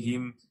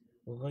عليهم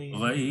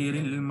غير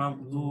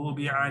المغضوب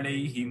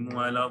عليهم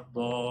ولا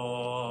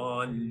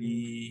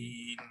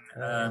الضالين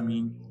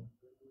آمين.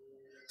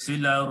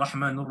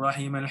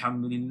 Bismillahirrahmanirrahim.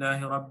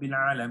 Alhamdulillahi rabbil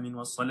alamin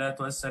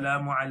wassalatu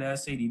wassalamu ala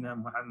sayyidina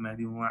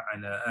Muhammadin wa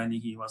ala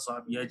alihi wa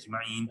sahbihi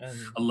ajma'in.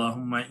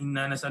 Allahumma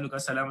inna nas'aluka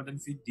salamatan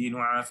fid din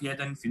wa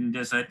afiyatan fil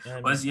jasad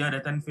wa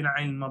ziyadatan fil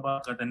ilm wa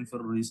barakatan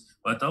fil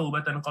rizq wa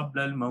taubatan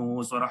qabla al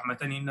maut wa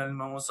rahmatan indal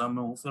maut wa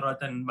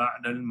maghfiratan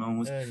ba'da al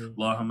maut.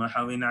 Allahumma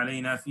hawin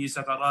alaina fi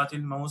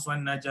sakaratil maut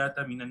wan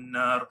najata minan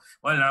nar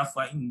wal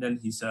afwa indal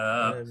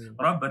hisab.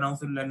 Rabbana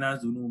ighfir lana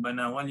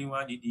dhunubana wa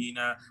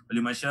liwalidina wa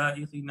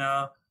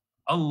limashayikhina.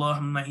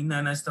 اللهم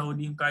إنا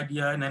نستودعك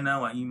أدياننا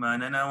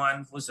وإيماننا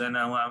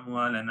وأنفسنا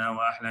وأموالنا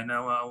وأهلنا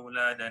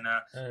وأولادنا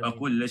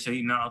وكل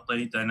شيء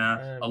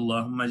أعطيتنا.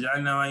 اللهم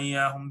اجعلنا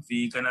وإياهم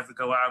في كنفك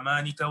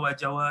وأمانك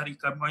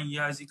وجوارك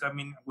وإيازك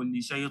من كل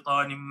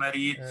شيطان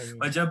مريد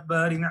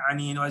وجبار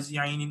عنين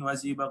وزعين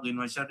وزبغ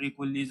وشر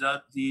كل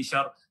ذي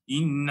شر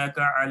إنك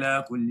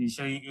على كل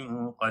شيء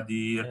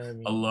قدير.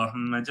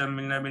 اللهم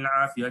جملنا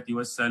بالعافية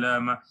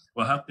والسلامة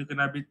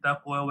وحققنا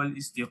بالتقوى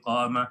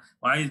والاستقامة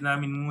وعذنا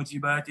من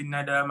موجبات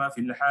الندامة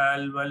في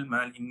الحال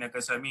والمال إنك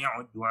سميع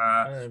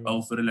الدعاء.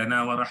 واغفر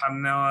لنا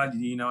وارحمنا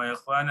والدينا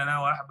وإخواننا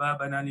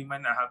وأحبابنا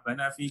لمن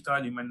أحبنا فيك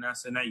ولمن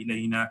أحسن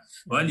إلينا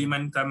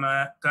ولمن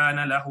كما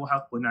كان له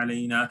حق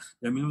علينا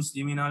من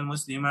المسلمين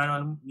والمسلمات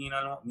والمؤمنين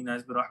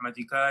والمؤمنات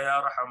برحمتك يا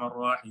أرحم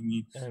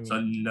الراحمين.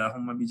 صل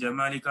اللهم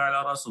بجمالك على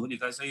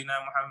رسولك سيدنا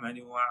محمد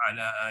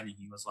وعلى آله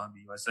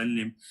وصحبه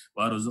وسلم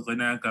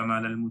وارزقنا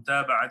كمال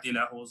المتابعة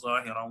له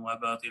ظاهرا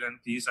وباطلا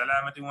في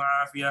سلامة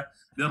وعافية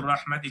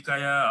برحمتك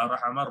يا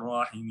أرحم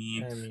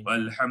الراحمين.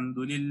 والحمد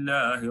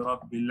لله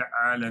رب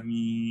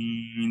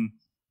العالمين.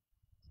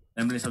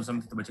 Dan boleh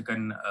sama-sama kita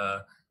bacakan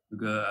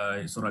juga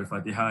surah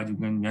Al-Fatihah,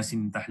 juga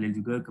Yasiin Tahlil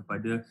juga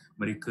kepada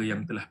mereka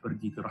yang telah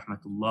pergi ke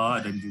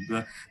rahmatullah dan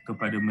juga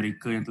kepada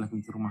mereka yang telah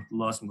pergi ke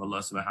rahmatullah. Semoga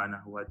Allah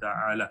Subhanahu wa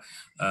taala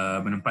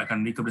menempatkan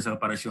mereka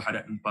bersama para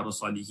syuhada dan para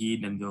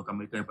salihin dan menjauhkan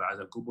mereka daripada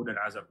azab kubur dan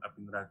azab api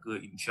neraka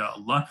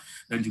insya-Allah,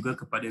 dan juga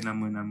kepada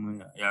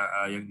nama-nama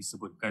yang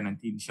disebutkan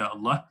nanti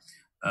insya-Allah.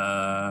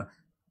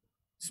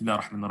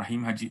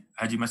 Bismillahirrahmanirrahim.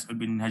 Haji Mas'ud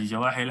bin Haji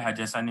Jawahil,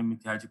 Haji Sanim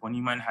bin Haji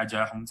Poniman, Haji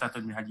Hamzah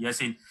bin Haji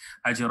Yasiin,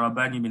 Haji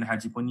Rabani bin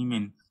Haji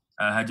Ponimin,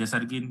 Haji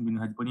Sargin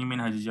bin Haji Ponimin,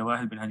 Haji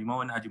Jawahil bin Haji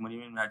Mawan, Haji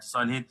Monimin bin Haji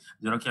Salihin,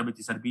 Haji Rakia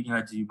binti Sarbini,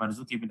 Haji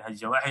Marzuki bin Haji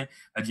Jawahil,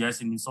 Haji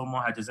Yasiin bin Somo,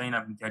 Haji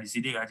Zainab binti Haji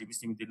Siddiq, Haji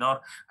Misni binti Nur,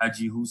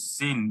 Haji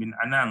Husin bin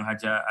Anang,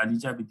 Haji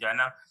Alijah binti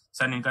Anang,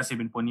 Sanin Kasih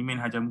bin Ponimin,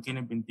 Haji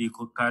Mungkin binti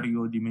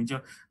Kario di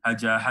Meja,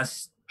 Haji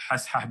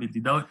Hashah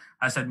binti Daud,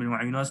 Hasan bin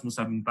Mu'inus,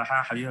 Musa bin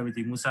Paha, Halifah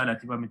binti Musa,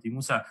 Latifah binti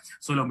Musa,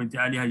 Sulom binti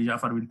Ali, Haji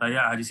Ja'far bin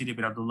Taya, Haji Siddiq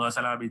bin Abdullah,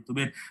 Salam bin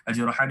Tubir,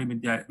 Haji Rohani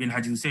bin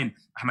Haji Hussein,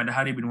 Ahmad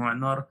Hari bin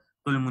Muhammad Nur,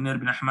 Tul Munir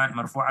bin Ahmad,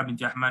 Marfu'ah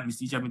binti Ahmad,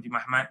 Mistijah binti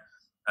Mahmad,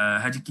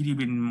 Haji Kiri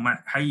bin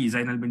Hayy,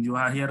 Zainal bin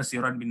Juhahir,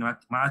 Siron bin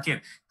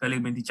Ma'akir,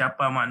 Khalil binti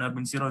Chapa, Ma'nur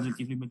bin Siron,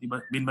 Zulkifli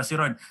bin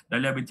Basiron,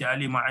 Dalia binti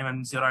Ali,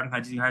 Ma'aiman bin Siron,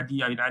 Haji Hadi,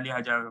 Ain Ali,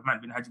 Haji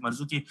Ahmad bin Haji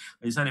Marzuki,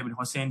 Haji Saleh bin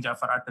Hussein,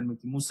 Ja'far Atan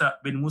binti Musa,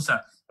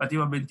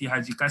 Fatimah binti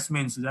Haji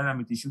Kasmin, Sudana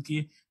binti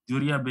Syuki,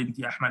 Juria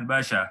binti Ahmad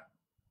Basha,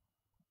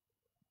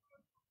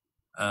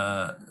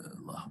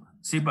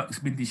 Sibak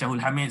binti Syahul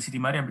Hamid, Siti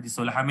Maryam binti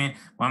Solah Hamid,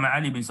 Muhammad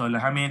Ali bin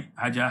Solah Hamid,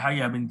 Haja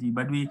Haya binti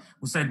Badwi,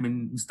 Husain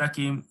bin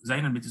Mustaqim,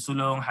 Zainal binti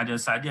Sulong, Haja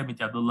Sa'diyah binti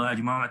Abdullah,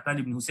 Haji Muhammad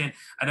Talib bin Hussein,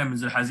 Adam bin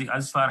Zulhaziq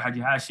Azfar,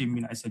 Haji Hashim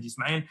bin Haji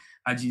Ismail,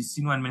 Haji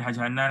Sinwan bin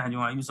Haji Hanan, Haji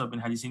Muhammad Yusuf bin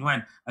Haji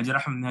Sinwan, Haji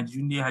Rahman bin Haji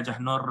Jundi, Haji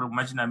Nur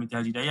Majna binti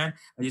Haji Dayan,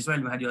 Haji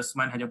Ismail bin Haji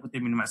Osman, Haji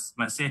Putih bin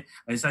Maksih,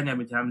 Haji Sanya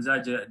binti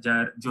Hamzah,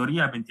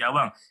 Joria binti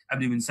Awang,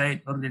 Abdi bin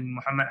Said, Nurdin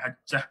Muhammad,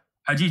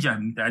 Hajijah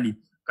binti Ali,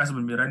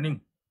 Kasbun bin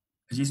Raning,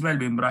 Haji Ismail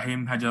bin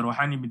Ibrahim, Haji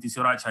Rohani binti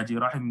Siraj, Haji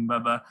Rahim bin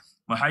Baba,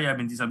 Mahaya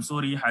binti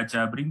Samsuri,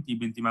 Haji Brinti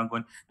binti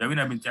Magun,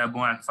 Dawina binti Abu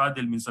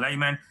Fadil bin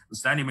Sulaiman,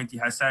 Ustani binti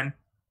Hasan,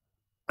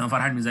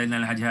 Farhan bin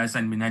Zainal, Haji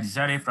Hasan bin Haji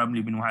Syarif,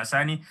 Ramli bin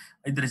Muhassani,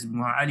 Idris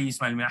bin Muhammad Ali,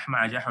 Ismail bin Ahmad,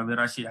 Haji Ahmad bin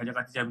Rashid, Haji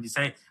Khatijah binti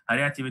Said,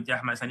 Haryati binti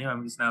Ahmad Saniyah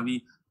bin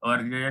Isnawi,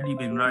 Wariyadi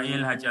bin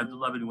Ra'il, Haji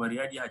Abdullah bin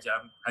Wariyadi,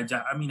 Haji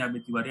Aminah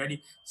binti Wariyadi,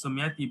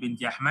 Sumyati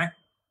binti Ahmad,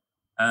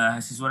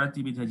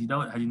 Siswarati binti Haji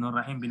Daud, Haji Nur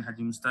Rahim bin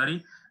Haji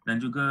Mustari, dan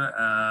juga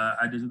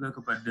ada juga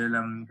kepada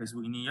dalam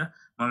Facebook ini ya,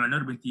 Muhammad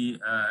Nur binti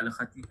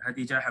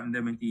Al-Khatijah, Hamdah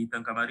binti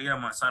Tan Kamaria,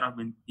 Muhammad Sarah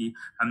binti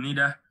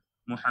Hamidah,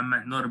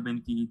 Muhammad Nur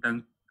binti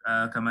Tan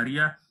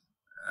Kamaria,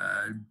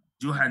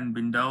 Juhan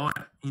bin Daud,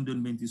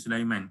 Hindun binti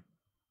Sulaiman,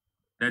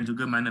 dan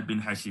juga Manab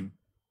bin Hashim,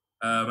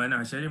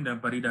 Manab Hashim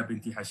dan Faridah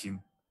binti Hashim.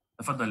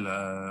 Tafadhal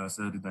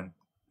Saudara Ridwan.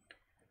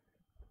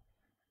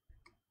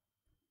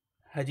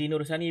 Haji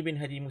Nursani bin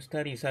Haji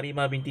Mustari,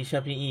 Sarima binti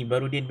Syafi'i,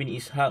 Barudin bin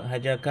Ishaq,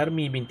 Haja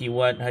Karmi binti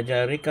Wad,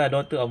 Haja Reka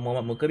daughter of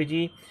Muhammad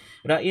Mukerji,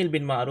 Ra'il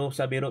bin Ma'ruf,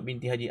 Sabirut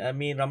binti Haji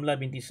Amin, Ramla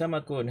binti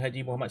Samakun,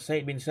 Haji Muhammad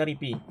Said bin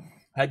Saripi,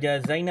 Haja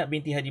Zainab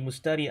binti Haji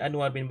Mustari,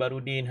 Anwar bin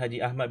Barudin, Haji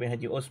Ahmad bin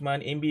Haji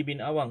Osman, Imbi bin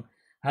Awang,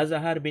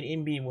 Hazahar bin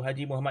Imbi,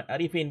 Haji Muhammad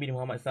Arifin bin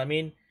Muhammad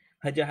Samin,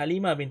 Haja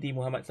Halimah binti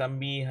Muhammad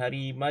Sambi,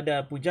 Hari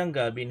Mada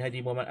Pujangga bin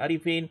Haji Muhammad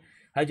Arifin,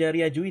 Haja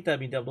Ria Juwita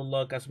binti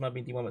Abdullah, Kasma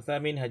binti Muhammad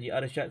Samin, Haji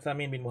Arsyad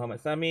Samin bin Muhammad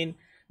Samin,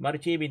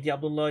 Marci binti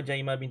Abdullah,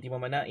 Jaimah binti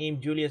Muhammad Naim,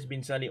 Julius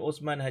bin Salih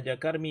Osman, Haja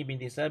Karmi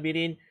binti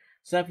Sabirin,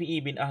 Safi'i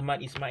bin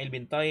Ahmad Ismail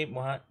bin Taib,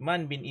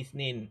 Man bin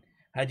Isnin,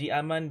 Haji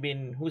Aman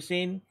bin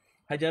Hussein,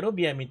 Haja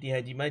Robiah binti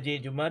Haji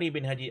Majid, Jumari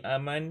bin Haji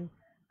Aman,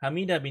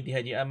 Hamidah binti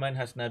Haji Aman,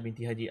 Hasna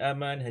binti Haji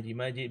Aman, Haji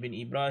Majid bin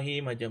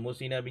Ibrahim, Haja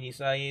Musina bin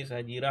Isais,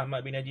 Haji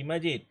Rahmat bin Haji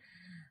Majid,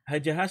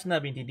 Haja Hasna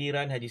binti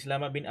Diran, Haji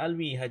Selamat bin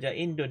Alwi, Haja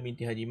Indon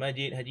binti Haji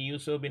Majid, Haji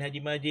Yusuf bin Haji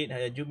Majid,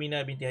 Haja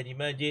Jumina binti Haji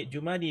Majid,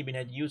 Jumadi bin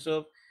Haji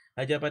Yusuf,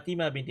 Haja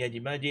Fatimah binti Haji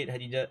Majid,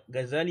 Haji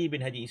Ghazali bin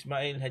Haji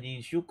Ismail,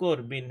 Haji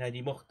Syukur bin Haji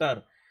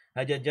Mukhtar,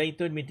 Haja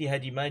Jaitun binti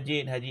Haji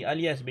Majid, Haji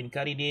Alias bin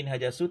Karidin,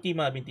 Haja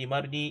Sutima binti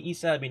Mardi,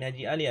 Isa bin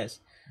Haji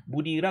Alias,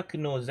 Budi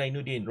Rakno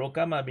Zainuddin,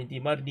 Rokama binti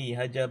Mardi,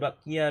 Haja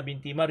Bakia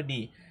binti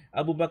Mardi,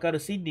 Abu Bakar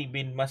Siddiq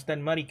bin Mastan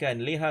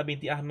Marikan, Leha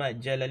binti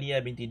Ahmad, Jalalia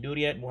binti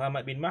Duriat,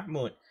 Muhammad bin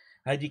Mahmud,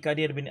 Haji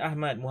Kadir bin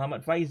Ahmad,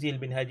 Muhammad Faizil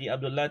bin Haji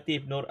Abdul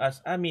Latif, Nur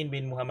As Amin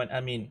bin Muhammad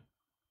Amin,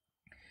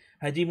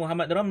 Haji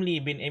Muhammad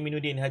Ramli bin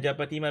Aminuddin, Haja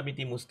Fatimah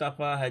binti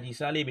Mustafa, Haji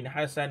Saleh bin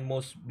Hasan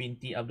Mus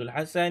binti Abdul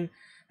Hasan,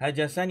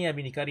 Haja Sania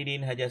binti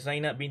Karidin, Haja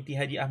Zainab binti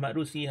Haji Ahmad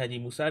Rusi,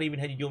 Haji Musari bin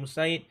Haji Jom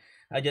Said,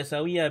 Haja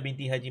Sawiyah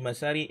binti Haji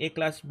Masari,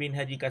 Ikhlas bin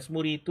Haji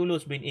Kasmuri,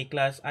 Tulus bin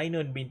Ikhlas,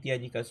 Ainun binti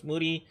Haji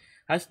Kasmuri,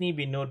 Hasni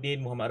bin Nordin,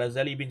 Muhammad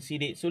Razali bin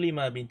Sidik,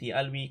 Sulima binti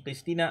Alwi,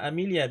 Kristina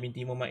Amelia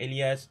binti Muhammad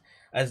Elias,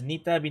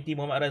 Aznita binti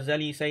Muhammad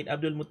Razali, Said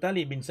Abdul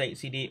Muttalib bin Said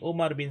Sidik,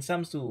 Omar bin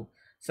Samsu,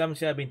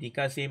 Samsyah binti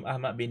Kasim,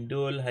 Ahmad bin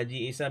Dul,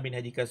 Haji Isa bin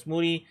Haji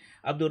Kasmuri,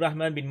 Abdul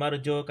Rahman bin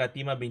Marjo,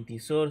 Katimah binti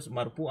Surs,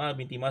 Marpu'ah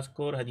binti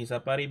Maskur, Haji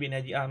Sapari bin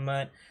Haji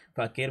Ahmad,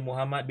 Fakir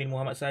Muhammad bin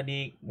Muhammad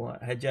Sadiq,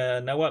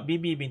 Haja Nawab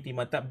Bibi binti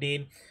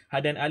Matabdin,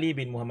 Hadan Ali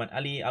bin Muhammad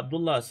Ali,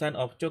 Abdullah son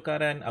of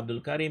Cokaran,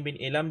 Abdul Karim bin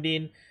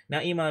Elamdin,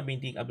 Naimah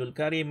binti Abdul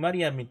Karim,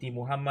 Maryam binti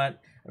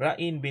Muhammad,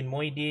 Ra'in bin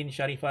Moidin,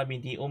 Sharifah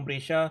binti Umri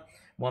Shah,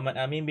 Muhammad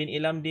Amin bin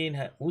Elamdin,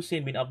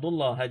 Husin bin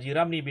Abdullah, Haji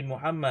Ramli bin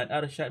Muhammad,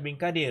 Arsyad bin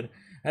Kadir,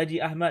 Haji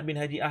Ahmad bin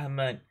Haji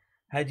Ahmad,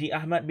 Haji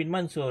Ahmad bin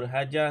Mansur,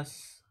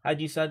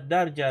 Haji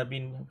Sadarja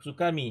bin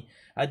Sukami,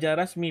 Haja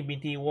Rasmi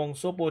binti Wong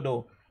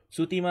Sopodo,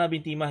 Sutima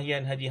binti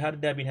Mahyan, Haji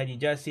Harda bin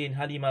Haji Jasin,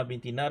 Halimah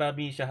binti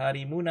Narabi,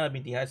 Syahari Muna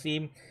binti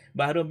Hasim,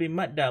 Bahrum bin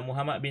Madda,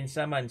 Muhammad bin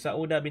Saman,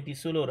 Sauda binti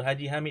Sulur,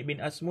 Haji Hamid bin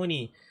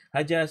Asmuni,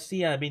 Haja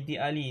Sia binti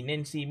Ali,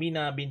 Nancy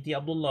Mina binti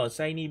Abdullah,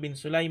 Saini bin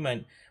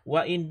Sulaiman,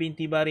 Wa'in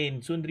binti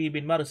Barin, Sundri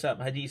bin Marsab,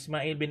 Haji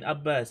Ismail bin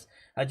Abbas,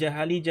 Haja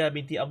Halija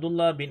binti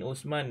Abdullah bin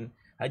Usman,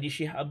 Haji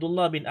Syekh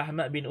Abdullah bin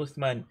Ahmad bin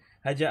Uthman,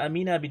 Haja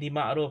Aminah binti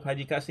Ma'ruf,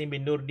 Haji Kasim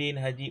bin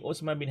Nurdin, Haji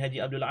Osman bin Haji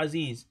Abdul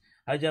Aziz,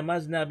 Haja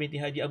Mazna binti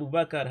Haji Abu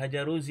Bakar,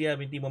 Haja Rozia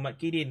binti Muhammad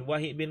Kidin,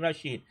 Wahid bin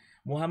Rashid,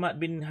 Muhammad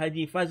bin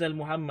Haji Fazal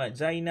Muhammad,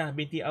 Zainah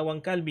binti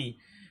Awang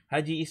Kalbi,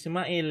 Haji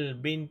Ismail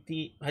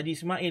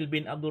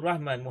bin Abdul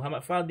Rahman,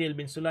 Muhammad Fadil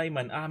bin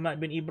Sulaiman,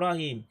 Ahmad bin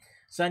Ibrahim,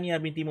 Sania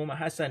binti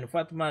Muhammad Hassan,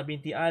 Fatma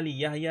binti Ali,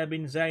 Yahya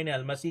bin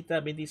Zainal, Masita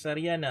binti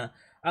Sariana,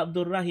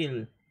 Abdul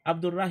Rahim,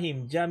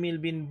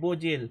 Jamil bin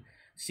Bojil,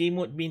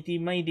 Simut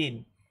binti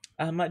Maidin,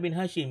 Ahmad bin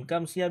Hashim,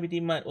 Kamsia binti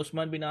Mat,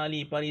 Osman bin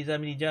Ali,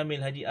 Pariza bin Jamil,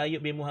 Haji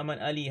Ayub bin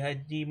Muhammad Ali,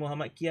 Haji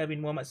Muhammad Kia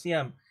bin Muhammad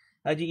Siam,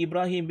 Haji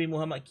Ibrahim bin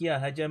Muhammad Kia,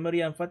 Haja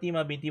Maryam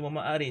Fatimah binti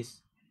Muhammad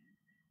Aris,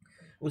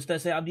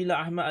 Ustaz Syed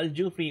Abdullah Ahmad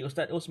Al-Jufri,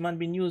 Ustaz Osman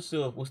bin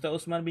Yusuf, Ustaz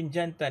Osman bin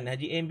Jantan,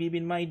 Haji MB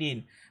bin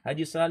Maidin,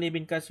 Haji Saleh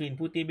bin Kaswin,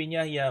 Putih bin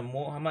Yahya,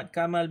 Muhammad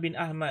Kamal bin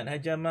Ahmad,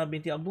 Hajamah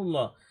binti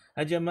Abdullah,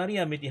 Haja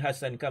Maryam binti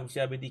Hasan,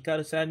 Kamsia binti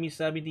Karsan,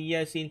 Misa binti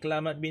Yasin,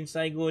 Kelamat bin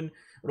Saigun,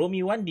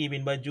 Romi Wandi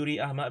bin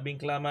Bajuri, Ahmad bin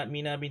Kelamat,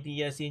 Mina binti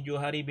Yasin,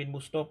 Johari bin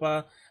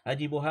Mustafa,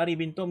 Haji Buhari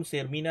bin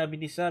Tomsir, Mina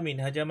binti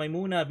Samin, Haja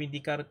Maimuna binti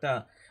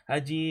Karta,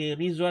 Haji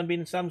Rizwan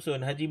bin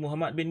Samsun, Haji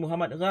Muhammad bin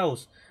Muhammad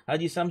Ghaus,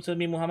 Haji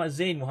Samsun bin Muhammad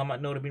Zain, Muhammad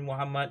Nur bin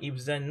Muhammad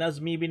Ibzan,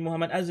 Nazmi bin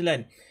Muhammad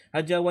Azlan,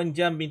 Haja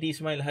Wanjam binti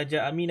Ismail,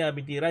 Haja Amina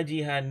binti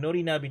Rajihan,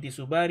 Norina binti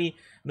Subari,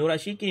 Nur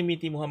Ashikin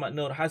binti Muhammad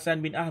Nur,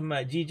 Hasan bin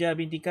Ahmad, Jija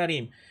binti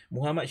Karim,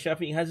 Muhammad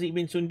Syafiq Haziq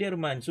bin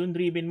Sundirman,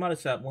 Sundri bin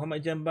Marsab,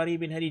 Muhammad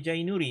Jambari bin Haji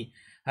Jainuri,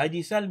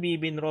 Haji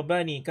Salbi bin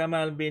Robani,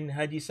 Kamal bin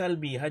Haji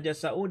Salbi, Haja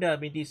Sauda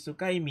binti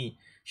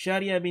Sukaimi,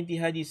 Syariah binti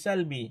Haji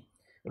Salbi,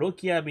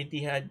 Rokia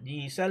binti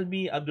Haji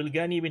Salbi, Abdul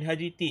Ghani bin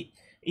Haji Tik,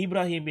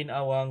 Ibrahim bin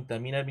Awang,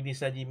 Tamina binti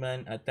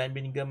Sajiman, Atan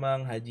bin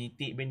Gemang, Haji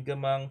Tik bin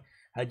Gemang,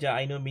 Haja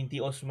Ainun binti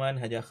Osman,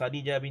 Haja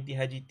Khadijah binti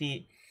Haji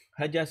Tik,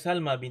 Haja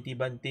Salma binti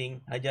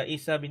Banting, Haja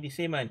Isa binti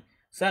Seman,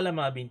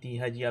 Salama binti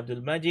Haji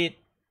Abdul Majid,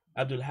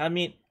 Abdul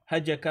Hamid,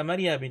 Haja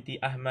Kamaria binti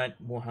Ahmad,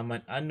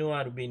 Muhammad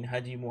Anwar bin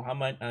Haji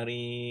Muhammad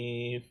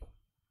Arif.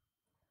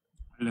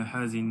 على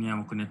هذه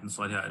النعم كنت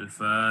نصلي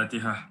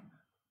الفاتحة.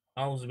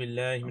 أعوذ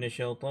بالله من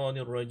الشيطان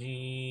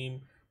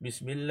الرجيم.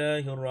 بسم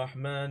الله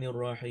الرحمن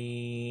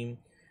الرحيم.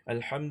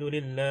 الحمد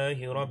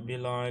لله رب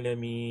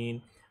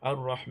العالمين.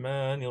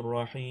 الرحمن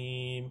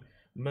الرحيم.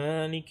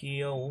 مالك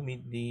يوم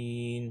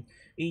الدين.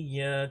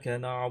 إياك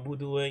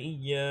نعبد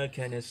وإياك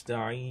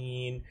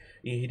نستعين.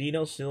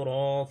 اهدنا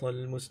الصراط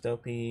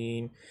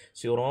المستقيم.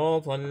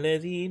 صراط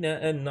الذين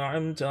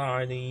أنعمت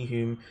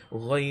عليهم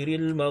غير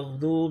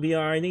المغضوب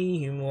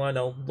عليهم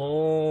ولا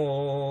الضالين.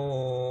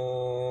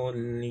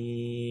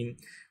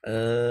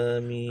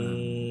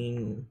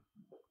 آمين.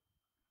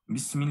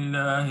 بسم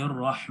الله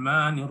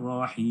الرحمن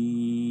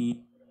الرحيم.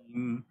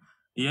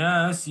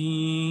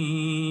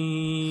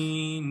 ياسين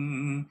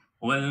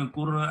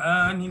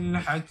والقرآن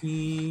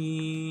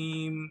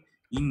الحكيم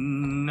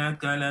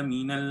إنك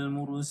لمن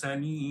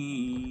المرسلين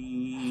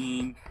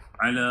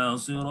على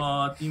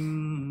صراط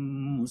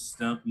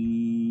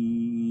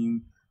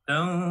مستقيم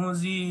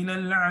تنزيل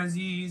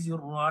العزيز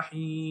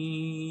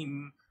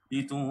الرحيم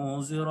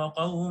لتنذر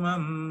قوما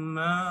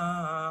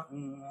ما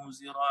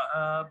أنذر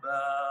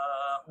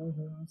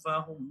آباؤهم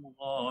فهم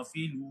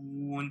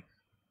غافلون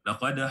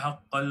لقد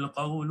حق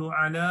القول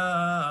على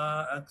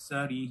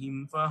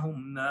أكثرهم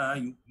فهم لا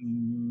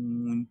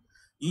يؤمنون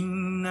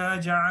إنا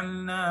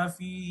جعلنا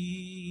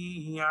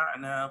في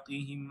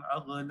أعناقهم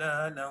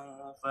أغلالا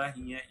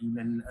فهي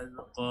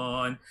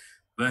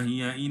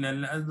إلى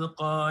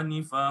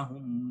الأذقان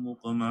فهم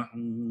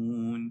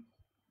مقمحون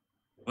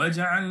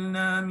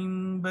وجعلنا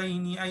من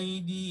بين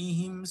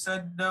أيديهم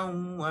سدا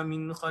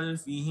ومن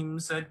خلفهم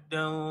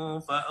سدا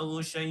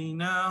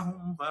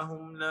فأغشيناهم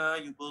فهم لا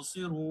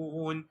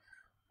يبصرون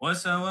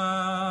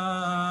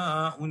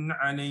وسواء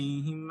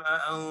عليهم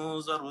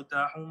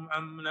أأنذرتهم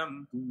أم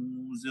لم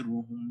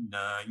تنذرهم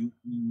لا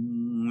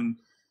يؤمنون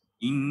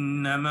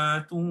إنما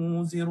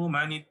تنذر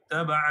من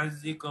اتبع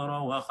الذكر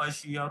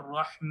وخشي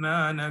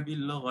الرحمن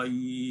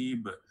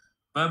بالغيب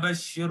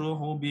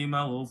فبشره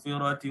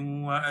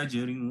بمغفرة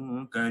وأجر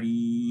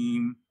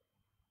كريم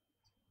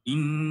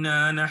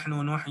إنا نحن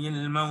نحيي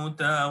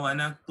الموتى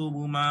ونكتب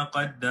ما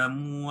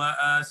قدموا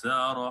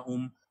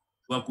وآثارهم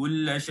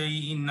وكل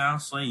شيء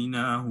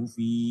أحصيناه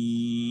في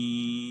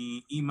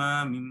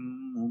إمام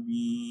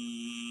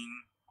مبين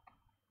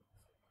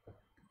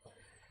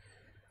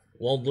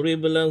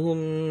واضرب لهم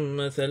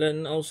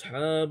مثلا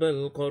أصحاب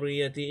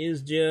القرية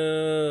إذ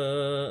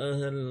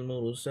جاءها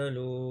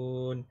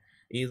المرسلون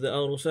إذ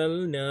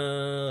أرسلنا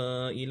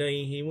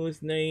إليهم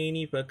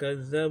 2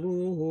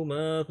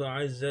 فكذبوهما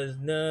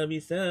فعززنا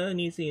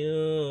بثالث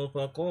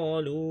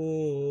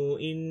فقالوا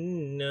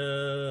إنا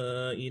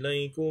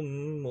إليكم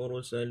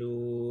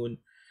مرسلون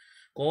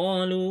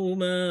قالوا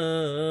ما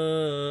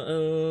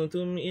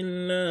أنتم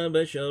إلا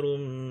بشر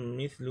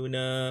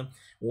مثلنا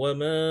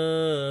وما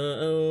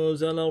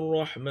أنزل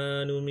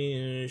الرحمن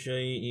من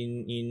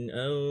شيء إن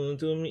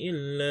أنتم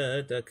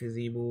إلا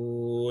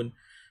تكذبون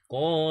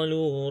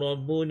قالوا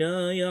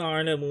ربنا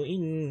يعلم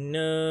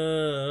إنا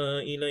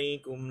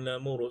إليكم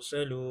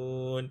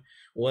لمرسلون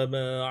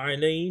وما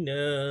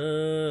علينا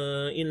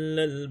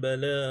إلا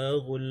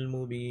البلاغ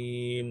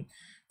المبين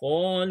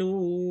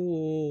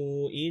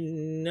قالوا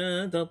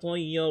إنا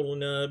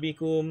تطيرنا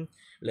بكم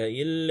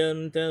لئن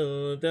لم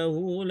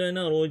تنتهوا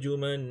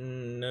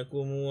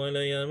لنرجمنكم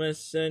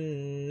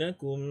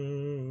وليمسنكم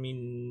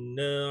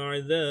منا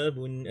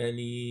عذاب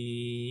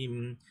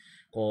أليم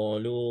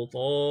قالوا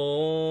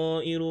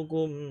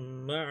طائركم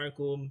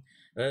معكم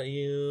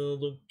أئن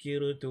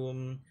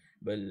ذكرتم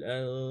بل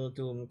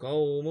أنتم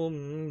قوم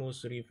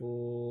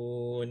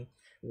مسرفون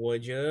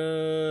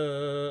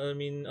وجاء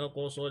من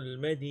أقصى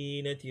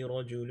المدينة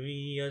رجل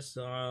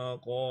يسعى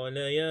قال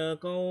يا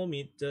قوم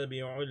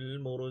اتبعوا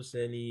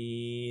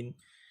المرسلين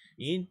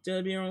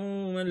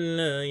اتبعوا من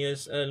لا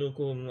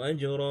يسألكم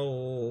أجرا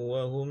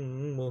وهم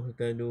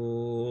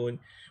مهتدون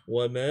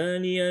وما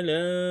لي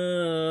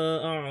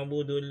لا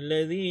أعبد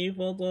الذي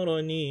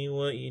فطرني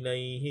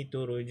وإليه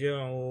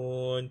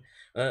ترجعون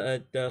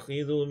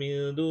أأتخذ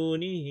من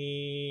دونه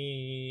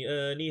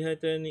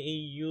آلهة إن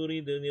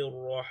يردني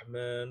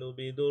الرحمن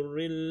بضر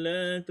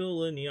لا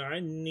تغن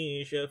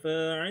عني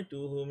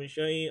شفاعتهم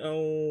شيئا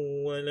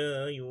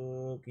ولا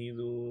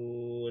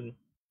ينقذون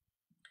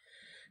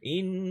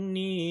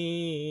إني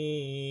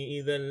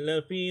إذا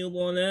لفي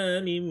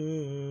ضلال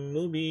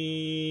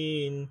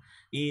مبين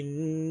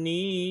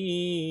إني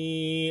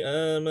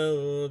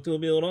آمنت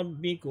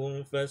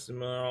بربكم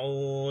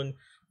فاسمعون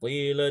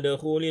قيل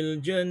ادخل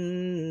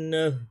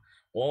الجنة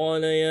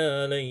قال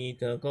يا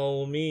ليت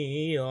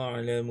قومي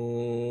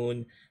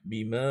يعلمون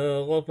بما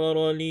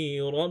غفر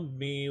لي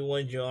ربي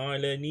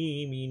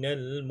وجعلني من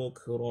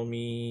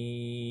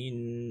المكرمين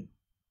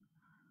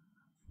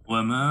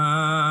وما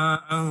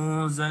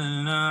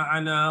أنزلنا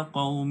على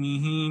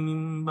قومه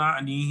من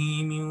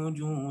بعده من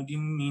جود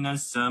من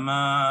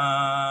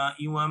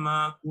السماء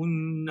وما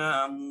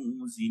كنا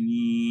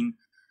منزلين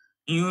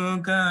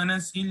إن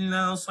كانت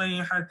إلا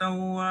صيحة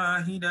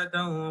واحدة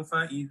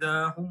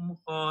فإذا هم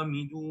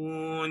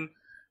خامدون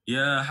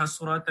يا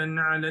حسرة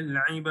على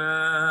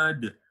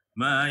العباد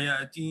ما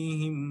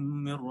يأتيهم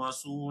من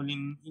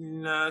رسول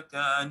إلا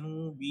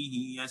كانوا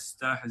به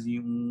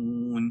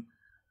يستهزئون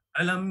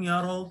ألم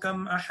يروا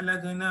كم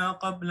أحلقنا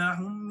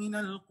قبلهم من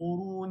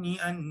القرون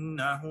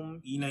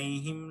أنهم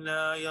إليهم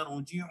لا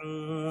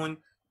يرجعون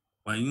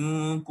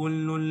وإن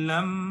كل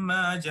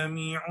لما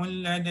جميع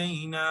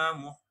لدينا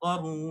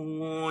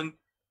محضرون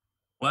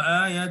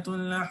وآية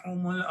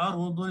لهم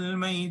الأرض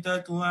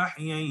الميتة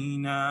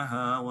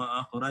أحييناها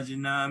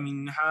وأخرجنا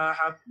منها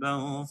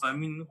حبا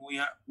فمنه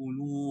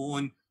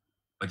يأكلون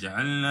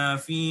وجعلنا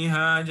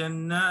فيها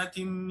جنات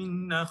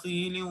من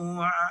نخيل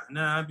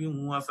وأعناب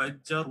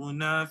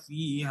وفجرنا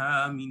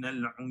فيها من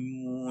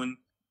العيون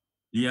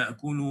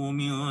ليأكلوا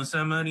من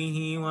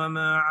ثمره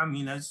وما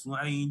عملت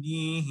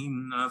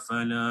أيديهم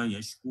أفلا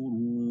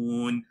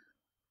يشكرون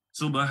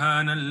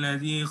سبحان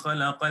الذي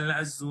خلق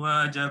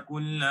الأزواج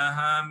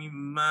كلها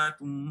مما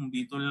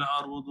تنبت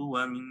الأرض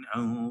ومن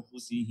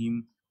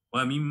أنفسهم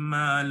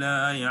ومما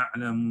لا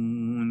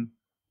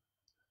يعلمون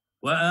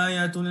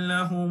وآية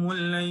لهم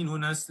الليل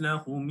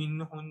نسلخ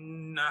منه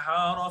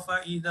النهار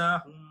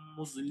فإذا هم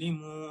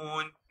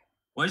مظلمون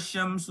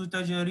والشمس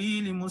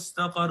تجري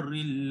لمستقر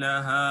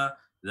لها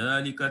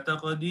ذلك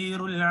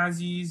تقدير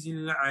العزيز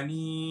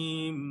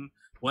العليم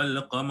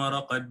والقمر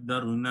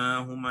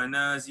قدرناه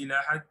منازل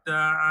حتى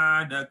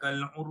عاد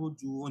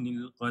كالعرجون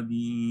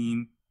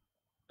القديم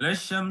لا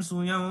الشمس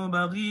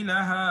ينبغي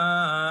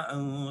لها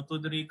أن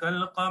تدرك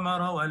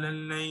القمر ولا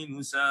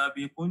الليل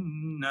سابق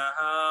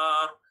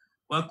النهار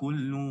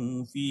وكل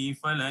في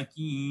فلك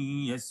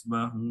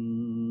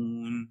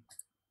يسبحون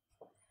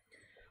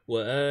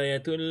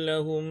وآية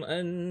لهم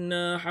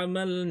أنا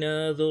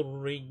حملنا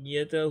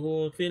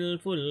ذريته في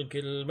الفلك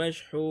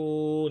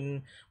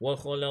المشحون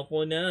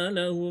وخلقنا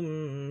لهم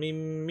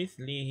من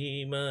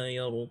مثله ما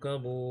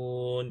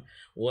يركبون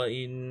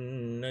وإن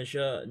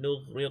نشأ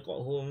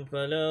نغرقهم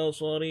فلا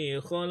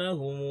صريخ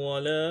لهم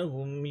ولا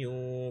هم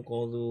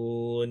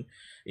ينقذون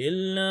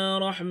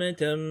إلا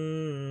رحمة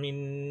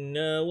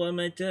منا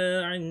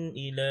ومتاعا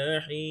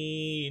إلى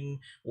حين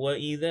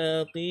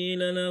وإذا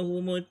قيل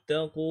لهم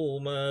اتقوا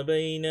ما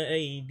بين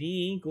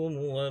أيديكم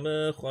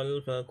وما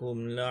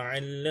خلفكم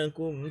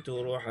لعلكم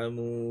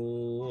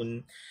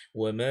ترحمون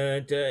وما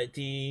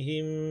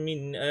تأتيهم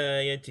من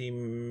آية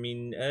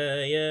من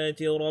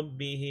آيات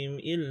ربهم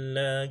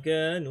إلا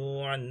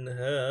كانوا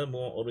عنها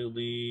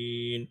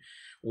معرضين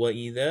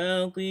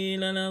وإذا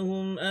قيل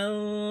لهم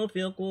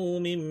أنفقوا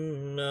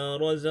مما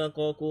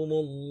رزقكم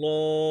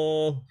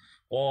الله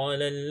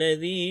قال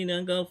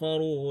الذين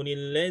كفروا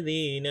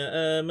للذين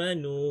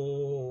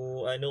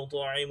آمنوا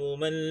أنطعم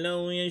من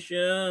لو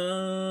يشاء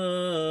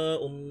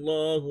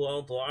الله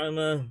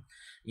أطعمه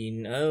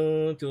إن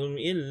أنتم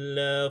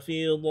إلا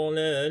في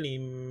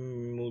ضلال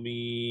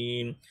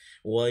مبين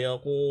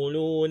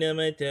ويقولون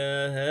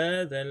متى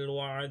هذا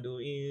الوعد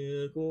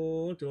إن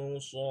كنتم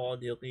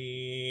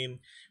صادقين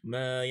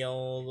ما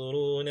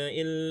ينظرون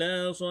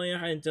إلا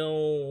صيحة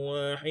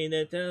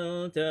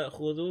واحدة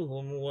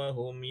تأخذهم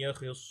وهم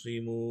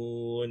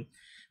يخصمون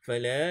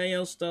فلا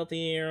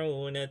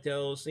يستطيعون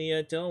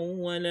توصية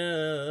ولا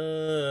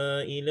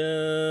إلى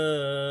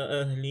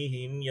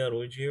أهلهم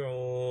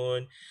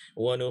يرجعون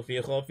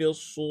ونفخ في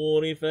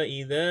الصور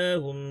فإذا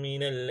هم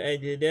من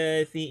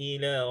الأجداث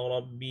إلى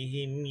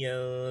ربهم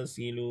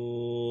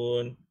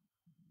ينسلون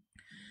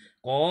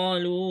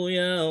قالوا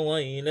يا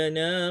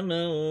ويلنا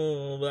من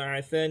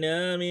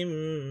بعثنا من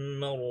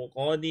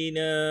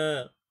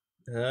مرقدنا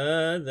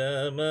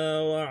هذا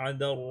ما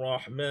وعد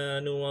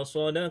الرحمن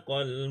وصدق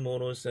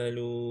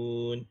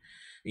المرسلون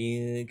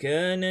إن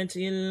كانت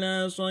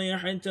إلا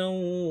صيحة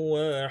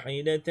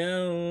واحدة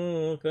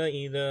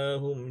فإذا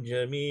هم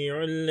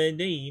جميع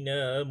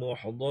لدينا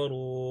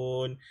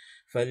محضرون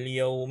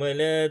فاليوم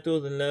لا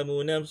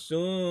تظلم نفس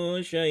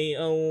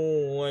شيئا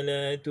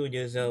ولا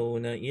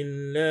تجزون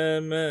إلا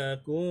ما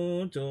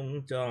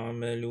كنتم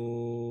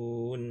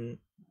تعملون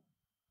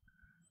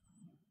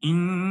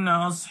إن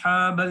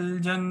أصحاب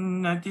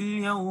الجنة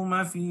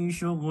اليوم في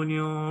شغل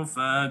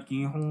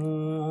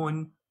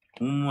فاكهون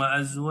هم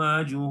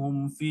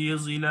وأزواجهم في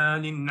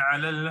ظلال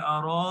على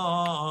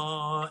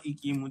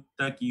الأرائك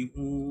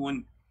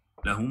متكئون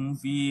لهم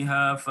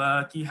فيها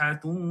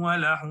فاكهة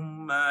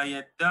ولهم ما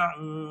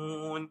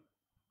يدعون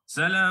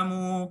سلام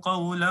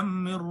قولا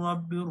من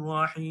رب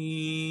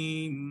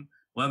رحيم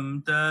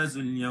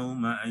وامتازوا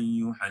اليوم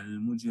أيها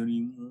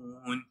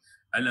المجرمون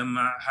ألم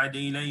أعهد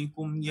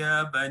إليكم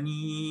يا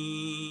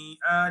بني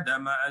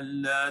آدم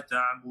ألا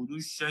تعبدوا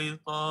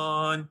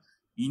الشيطان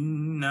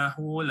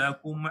إنه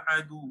لكم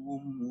عدو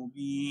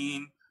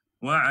مبين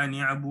وأن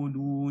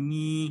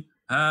اعبدوني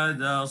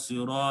هذا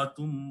صراط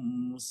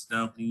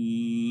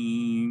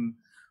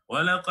مستقيم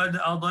ولقد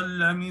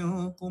أضل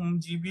منكم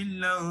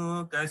جبلا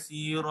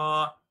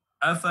كثيرا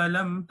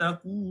أفلم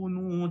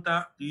تكونوا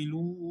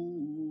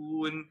تعقلون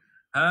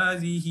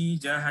هذه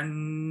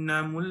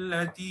جهنم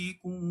التي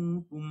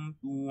كنتم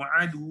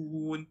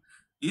توعدون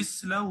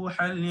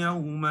اصلوها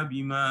اليوم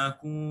بما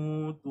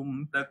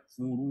كنتم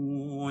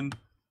تكفرون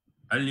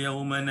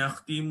اليوم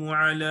نختم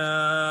على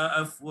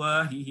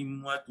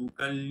أفواههم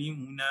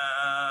وتكلمنا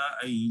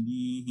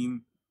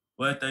أيديهم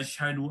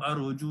وتشهد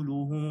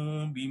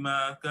أرجلهم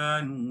بما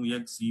كانوا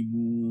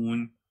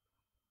يكسبون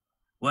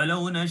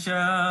ولو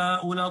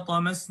نشاء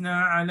لطمسنا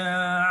على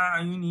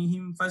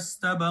أعينهم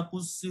فاستبقوا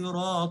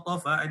الصراط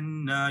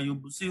فأنى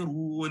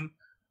يبصرون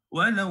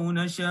ولو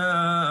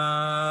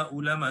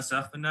نشاء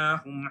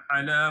لمسخناهم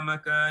على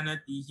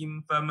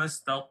مكانتهم فما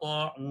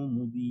استطاعوا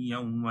مضيا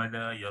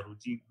ولا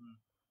يرجعون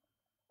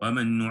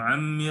ومن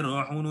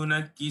نعمره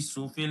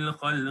ننكسه في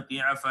الخلق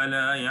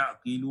أفلا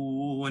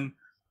يعقلون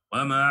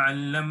وما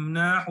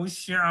علمناه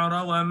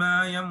الشعر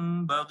وما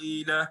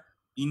ينبغي له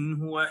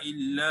إن هو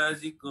إلا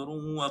ذكر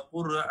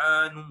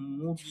وقرآن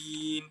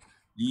مبين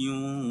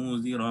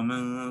لينذر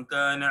من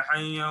كان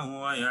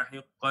حيا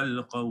ويحق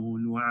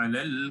القول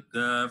على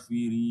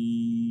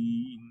الكافرين.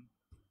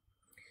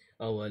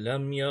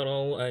 أولم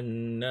يروا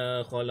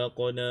أنا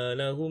خلقنا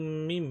لهم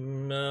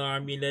مما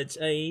عملت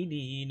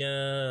أيدينا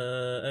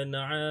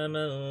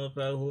أنعاما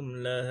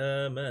فهم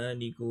لها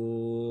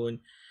مالكون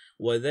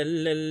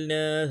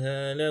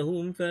وذللناها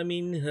لهم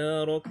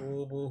فمنها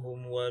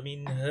ركوبهم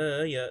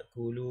ومنها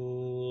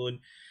يأكلون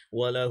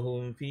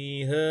ولهم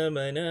فيها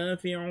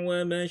منافع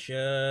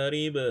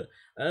ومشارب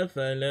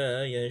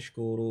أفلا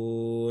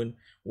يشكرون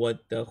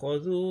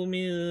واتخذوا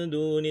من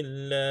دون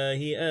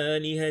الله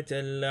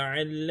آلهة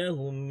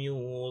لعلهم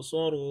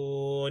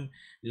ينصرون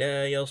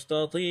لا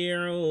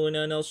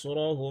يستطيعون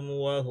نصرهم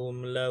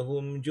وهم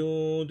لهم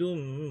جند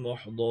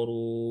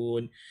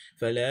محضرون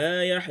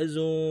فلا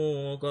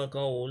يحزنك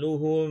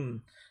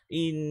قولهم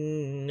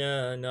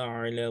إنا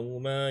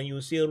نعلم ما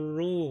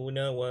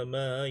يسرون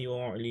وما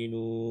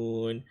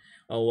يعلنون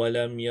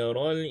أولم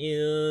يرى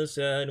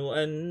الإنسان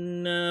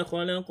أنا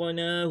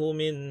خلقناه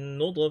من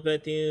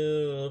نطفة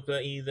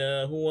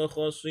فإذا هو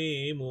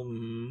خصيم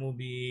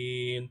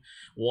مبين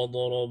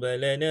وضرب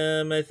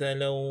لنا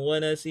مثلا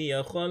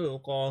ونسي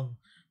خلقه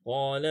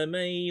قال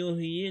من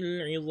يحيي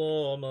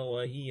العظام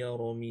وهي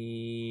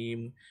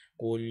رميم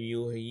قل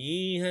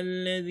يحييها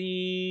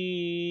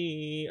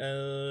الذي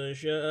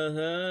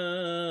أنشأها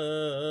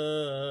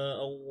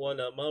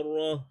أول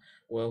مرة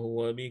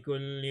وهو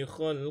بكل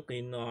خلق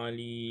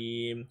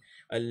عليم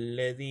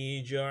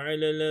الذي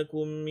جعل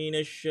لكم من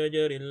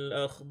الشجر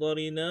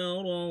الأخضر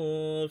نارا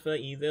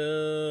فإذا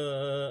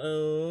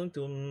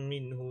أنتم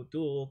منه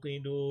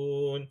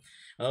توقدون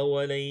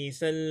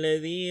أوليس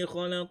الذي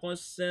خلق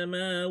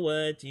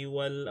السماوات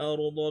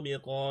والأرض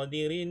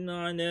بقادر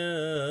على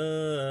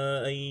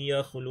أن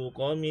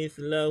يخلق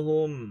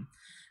مثلهم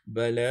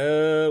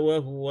بلى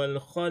وهو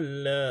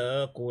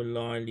الخلاق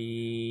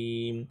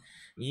العليم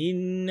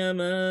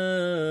إنما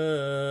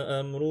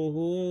أمره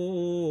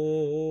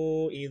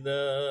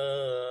إذا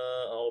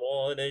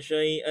أراد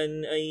شيئا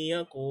أن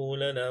يقول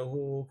له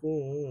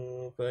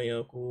كن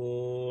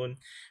فيكون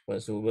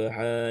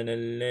فسبحان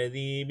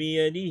الذي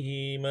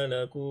بيده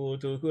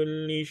ملكوت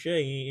كل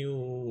شيء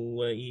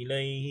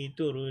وإليه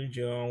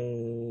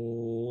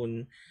ترجعون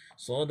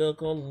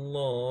صدق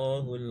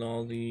الله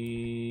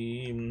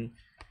العظيم.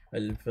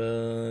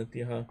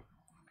 الفاتحة.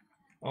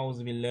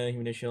 أعوذ بالله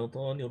من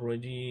الشيطان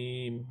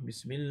الرجيم.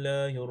 بسم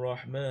الله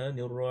الرحمن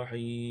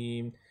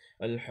الرحيم.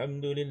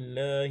 الحمد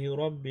لله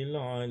رب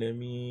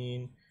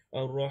العالمين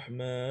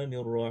الرحمن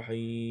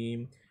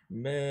الرحيم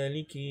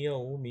مالك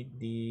يوم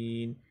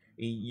الدين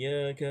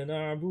إياك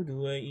نعبد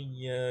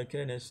وإياك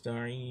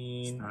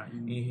نستعين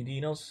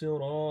اهدنا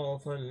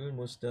الصراط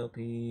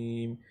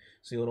المستقيم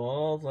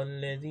صراط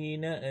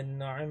الذين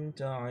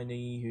أنعمت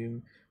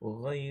عليهم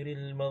غير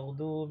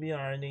المغضوب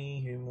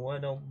عليهم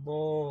ولا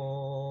الضالين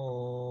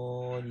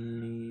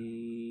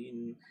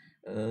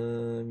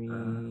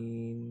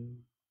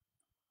آمين.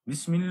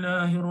 بسم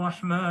الله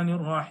الرحمن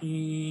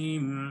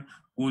الرحيم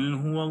قل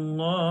هو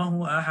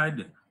الله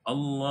أحد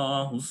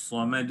الله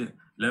الصمد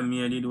لم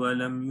يلد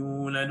ولم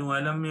يولد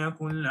ولم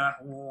يكن له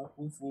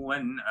كفوا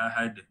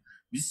أحد.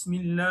 بسم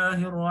الله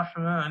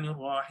الرحمن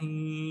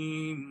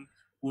الرحيم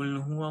قل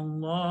هو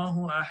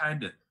الله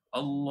أحد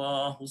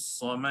الله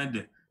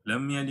الصمد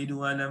لم يلد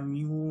ولم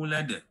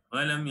يولد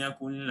ولم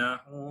يكن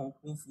له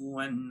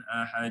كفوا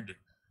أحد.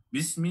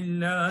 بسم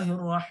الله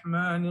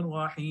الرحمن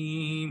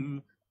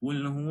الرحيم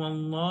قل هو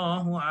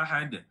الله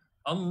أحد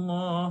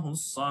الله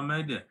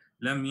الصمد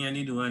لم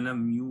يلد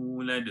ولم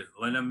يولد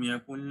ولم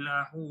يكن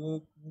له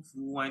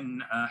كفوا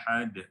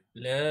أحد.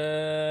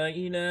 لا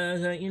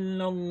إله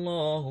إلا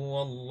الله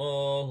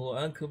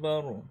والله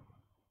أكبر.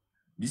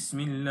 بسم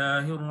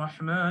الله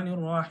الرحمن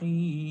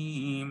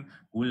الرحيم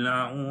قل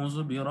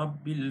أعوذ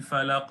برب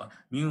الفلق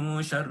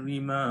من شر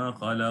ما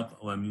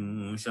خلق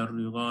ومن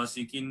شر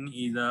غاسق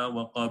إذا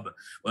وقب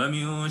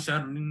ومن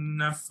شر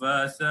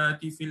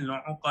النفاثات في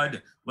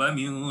العقد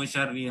ومن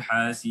شر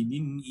حاسد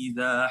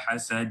إذا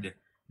حسد.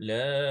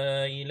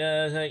 لا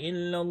إله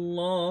إلا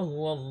الله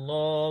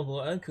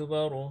والله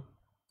أكبر.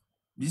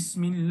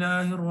 بسم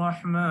الله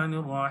الرحمن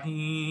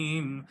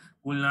الرحيم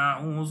قل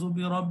أعوذ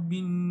برب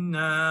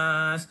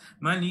الناس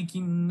ملك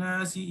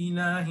الناس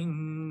إله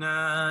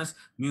الناس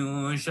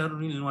من شر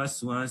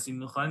الوسواس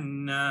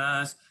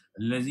الخناس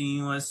الذي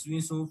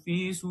يوسوس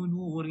في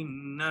صدور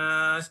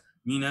الناس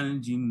من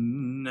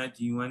الجنة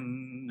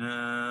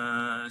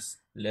والناس.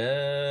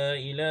 لا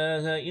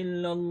إله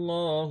إلا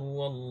الله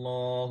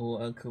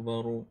والله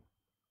أكبر.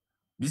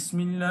 بسم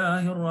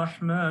الله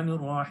الرحمن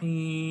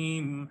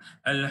الرحيم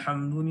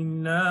الحمد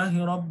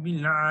لله رب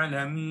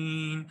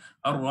العالمين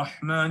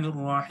الرحمن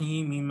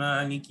الرحيم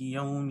مالك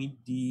يوم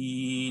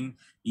الدين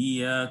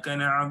إياك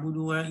نعبد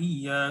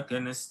وإياك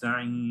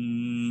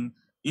نستعين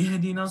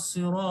اهدنا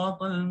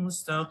الصراط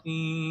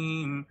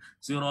المستقيم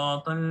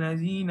صراط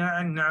الذين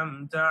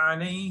أنعمت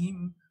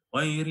عليهم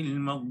غير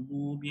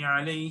المغضوب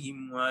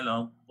عليهم ولا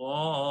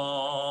الضالين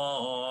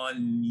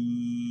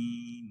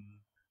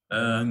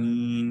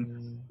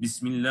آمين.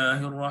 بسم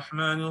الله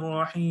الرحمن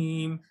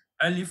الرحيم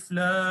ألف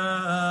لام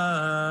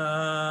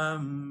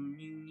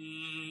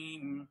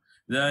ميم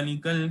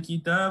ذلك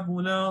الكتاب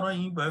لا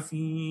ريب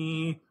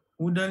فيه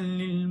هدى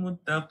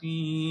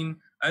للمتقين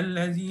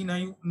الذين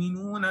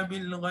يؤمنون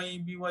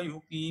بالغيب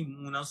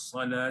ويقيمون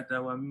الصلاة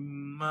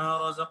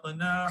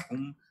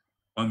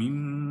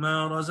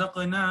ومما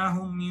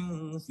رزقناهم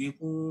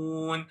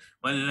ينفقون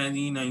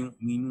والذين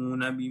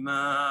يؤمنون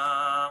بما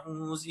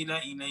أنزل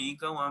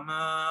إليك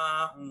وما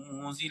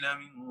أنزل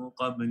من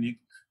قبلك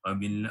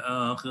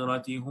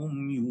وبالآخرة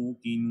هم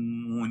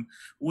يوقنون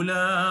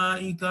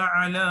أولئك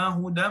على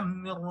هدى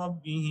من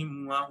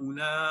ربهم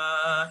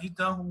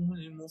وأولئك هم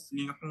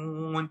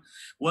المفلحون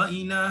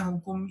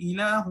وإلهكم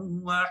إله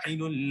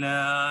واحد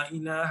لا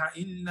إله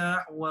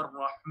إلا هو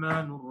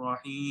الرحمن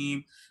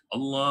الرحيم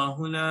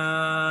الله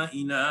لا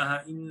إله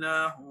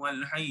إلا هو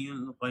الحي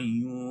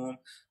القيوم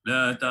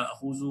لا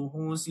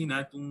تأخذه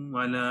سنة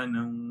ولا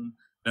نوم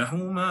له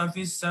ما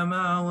في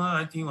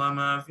السماوات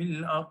وما في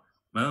الأرض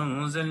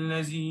من ذا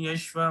الذي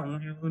يشفع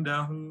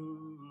عنده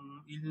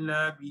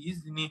إلا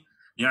بإذنه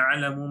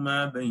يعلم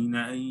ما بين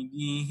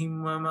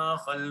أيديهم وما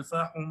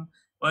خلفهم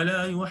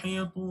ولا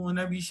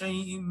يحيطون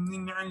بشيء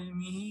من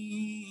علمه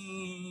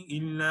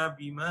إلا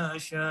بما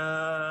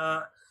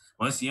شاء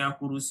وسع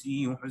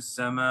كرسيه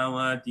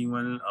السماوات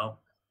والأرض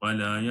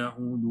ولا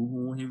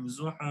يؤوده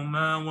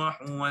حفظهما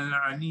وهو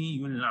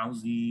العلي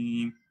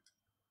العظيم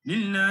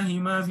لله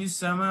ما في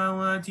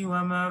السماوات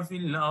وما في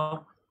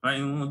الأرض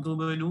فإن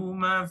تبدوا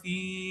ما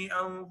في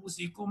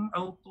أنفسكم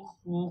أو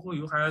تخفوه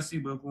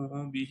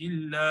يحاسبكم به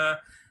الله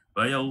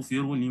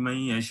فيغفر لمن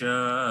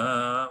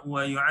يشاء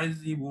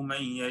ويعذب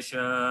من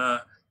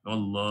يشاء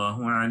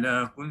والله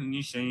على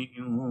كل شيء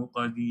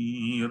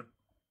قدير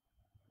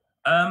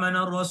آمن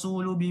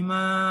الرسول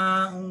بما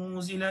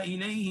أنزل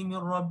إليه من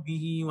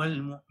ربه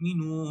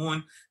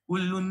والمؤمنون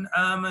كل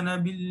آمن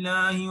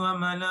بالله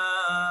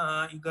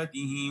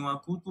وملائكته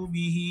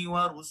وكتبه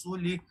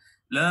ورسله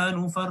لا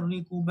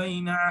نفرق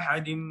بين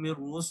أحد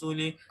من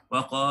رسله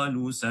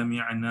وقالوا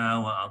سمعنا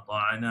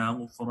وأطعنا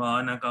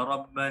غفرانك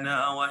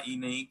ربنا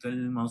وإليك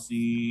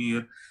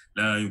المصير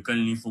لا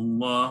يكلف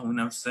الله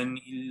نفسا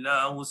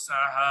إلا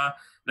وسعها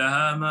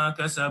لها ما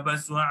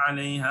كسبت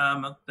وعليها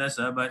ما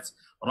اكتسبت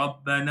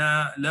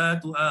ربنا لا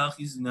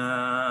تؤاخذنا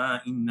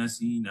إن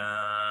نسينا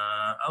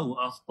أو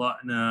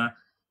أخطأنا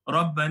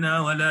ربنا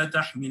ولا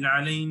تحمل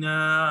علينا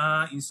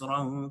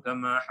إصرا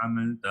كما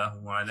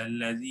حملته على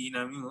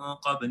الذين من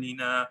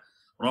قبلنا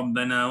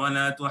ربنا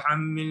ولا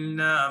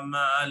تحملنا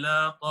ما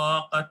لا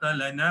طاقة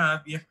لنا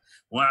به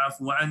واعف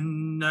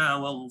عنا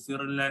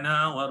واغفر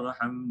لنا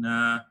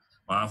وارحمنا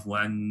واعف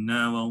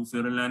عنا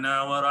واغفر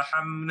لنا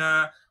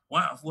وارحمنا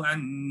واعف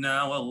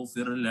عنا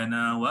واغفر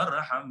لنا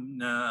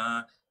وارحمنا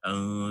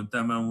أنت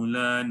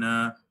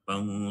مولانا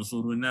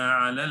فانصرنا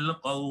على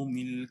القوم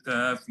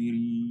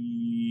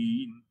الكافرين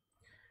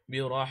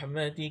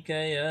برحمتك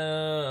يا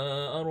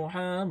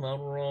أرحم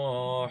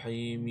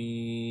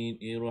الراحمين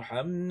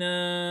ارحمنا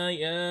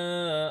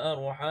يا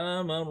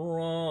أرحم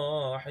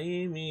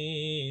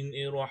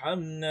الراحمين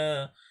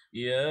ارحمنا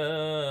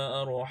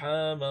يا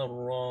أرحم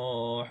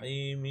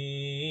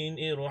الراحمين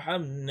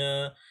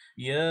ارحمنا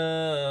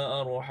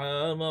يا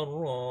أرحم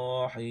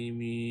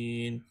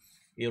الراحمين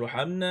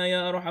ارحمنا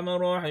يا أرحم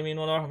الراحمين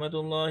ورحمة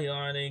الله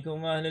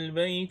عليكم أهل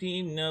البيت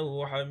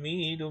إنه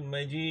حميد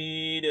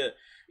مجيد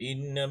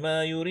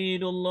إنما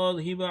يريد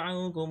الله يذهب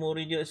عنكم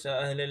رجس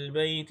أهل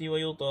البيت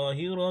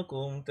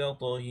ويطهركم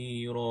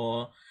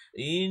تطهيرا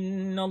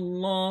إن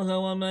الله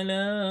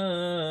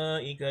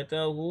وملائكته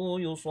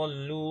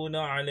يصلون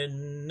على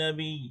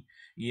النبي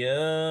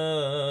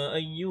يا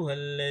أيها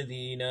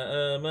الذين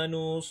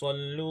آمنوا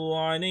صلوا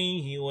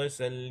عليه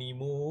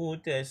وسلموا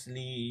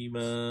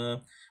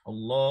تسليما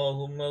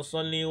اللهم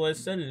صل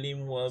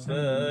وسلم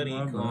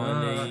وبارك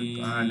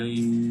عليه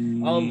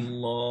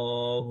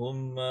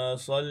اللهم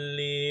صل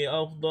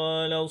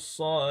أفضل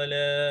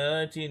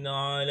الصلاة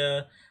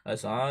على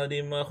أسعد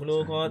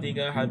مخلوقاتك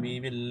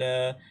حبيب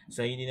الله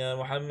سيدنا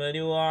محمد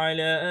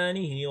وعلى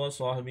آله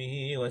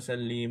وصحبه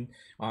وسلم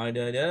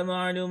عدد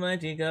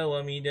معلوماتك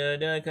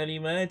ومداد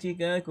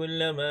كلماتك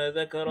كلما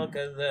ذكرك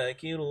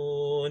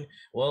الذاكرون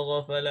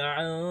وغفل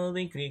عن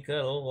ذكرك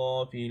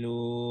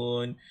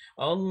الغافلون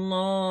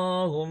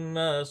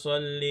اللهم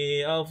صل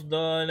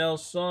أفضل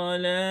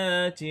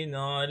الصلاة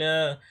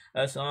على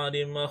أسعد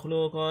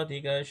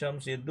مخلوقاتك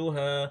شمس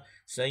الدهى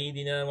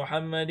سيدنا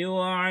محمد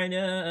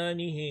وعلى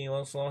آله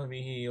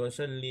وصحبه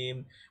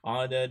وسلم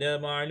عدد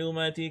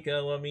معلوماتك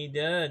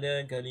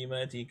ومداد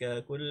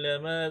كلماتك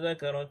كلما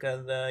ذكرك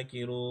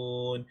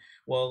الذاكرون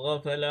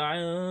وغفل عن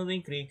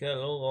ذكرك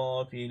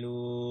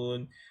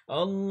الغافلون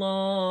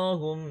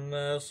اللهم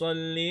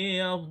صل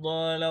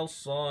أفضل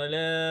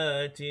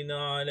الصلاة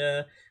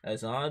على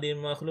أسعد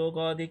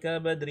مخلوقاتك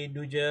بدر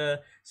الدجى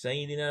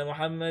سيدنا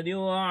محمد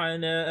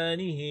وعلى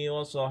آله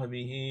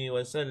وصحبه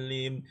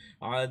وسلم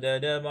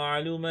عدد معلوماتك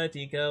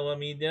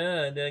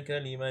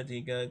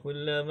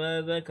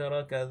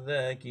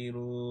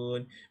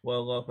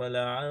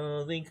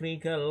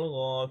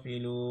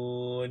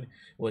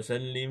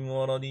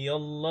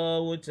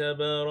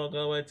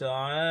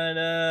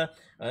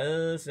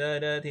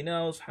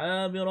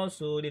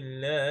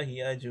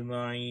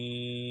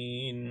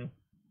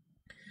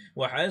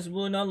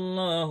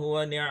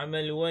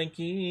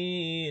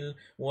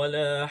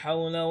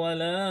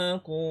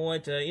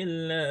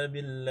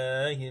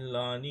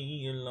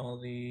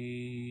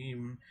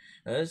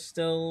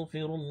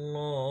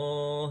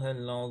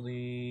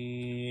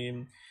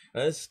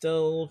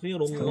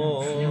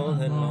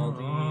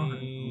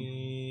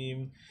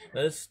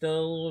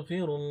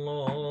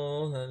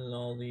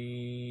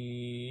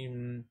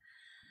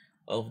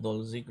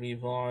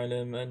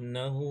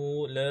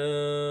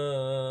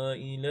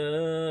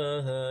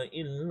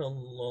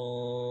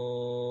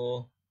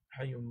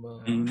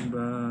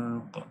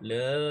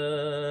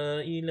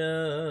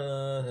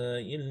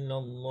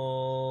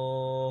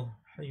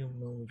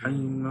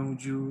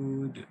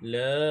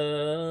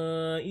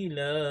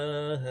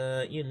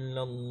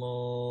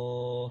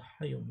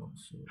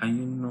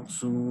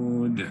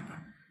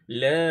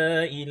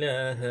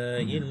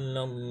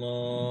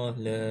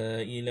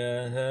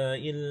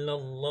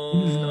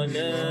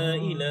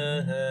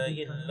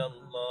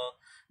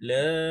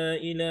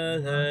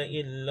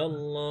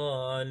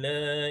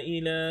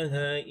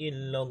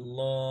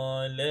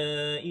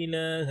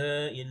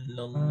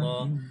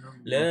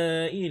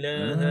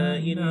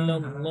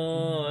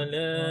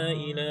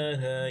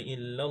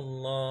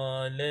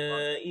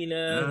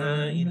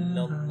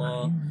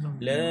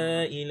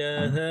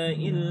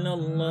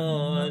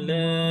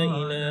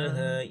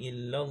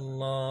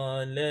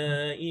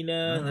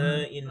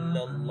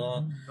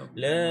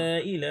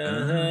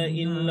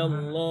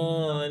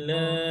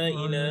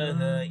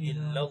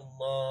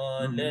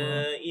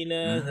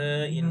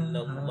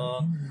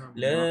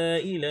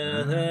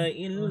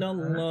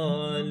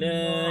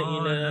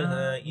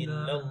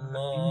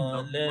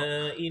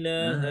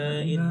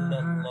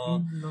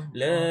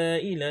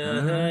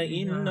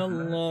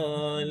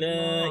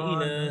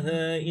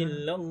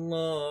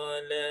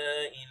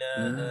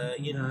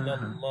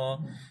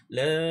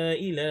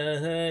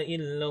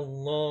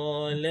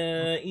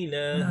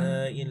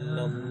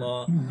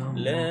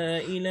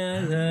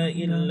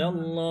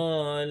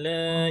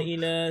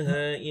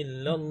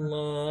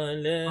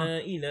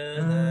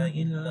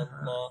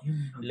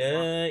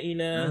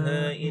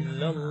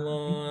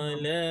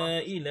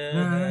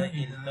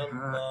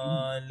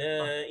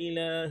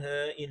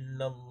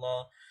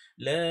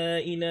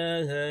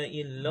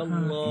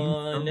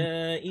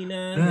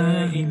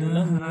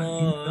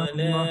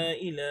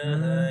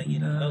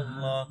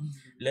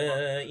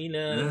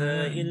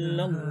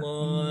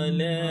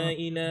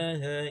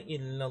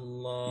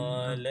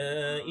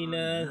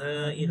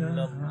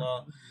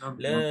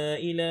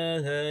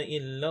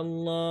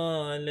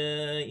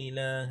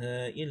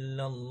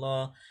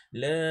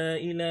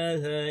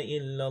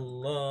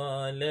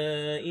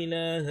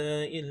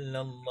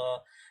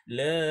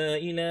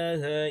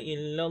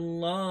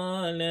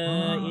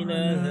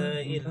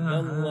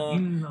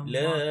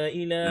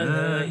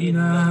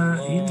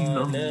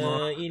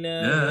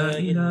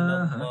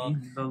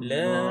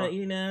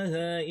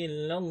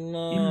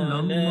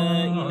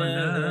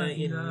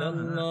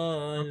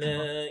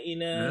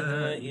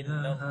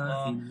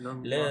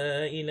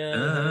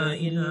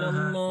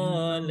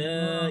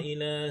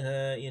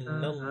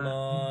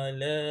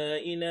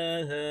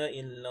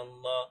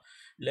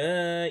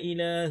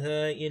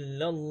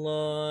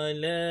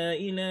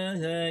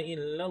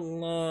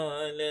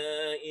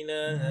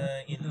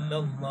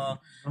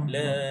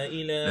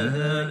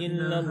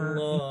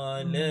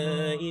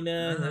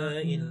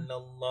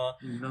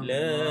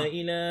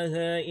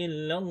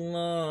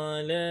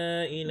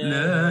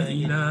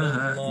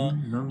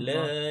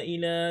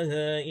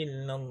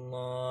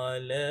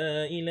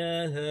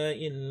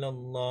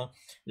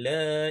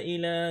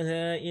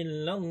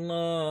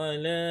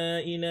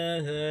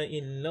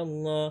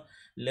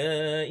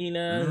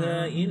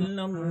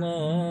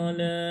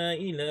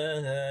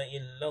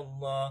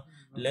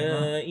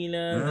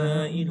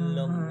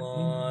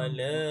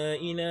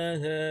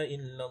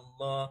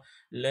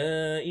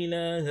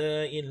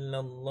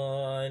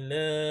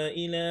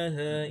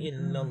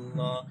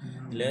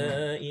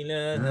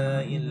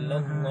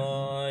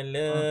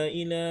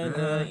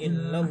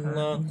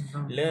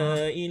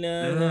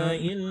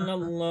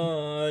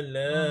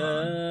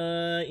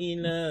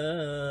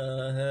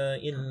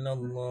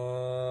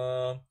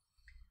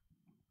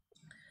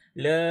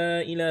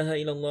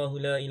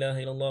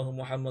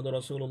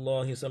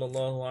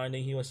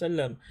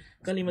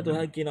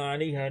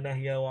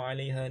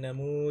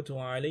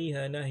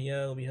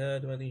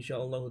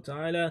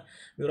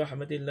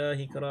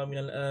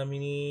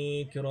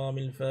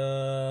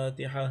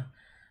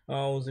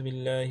أعوذ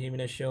بالله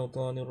من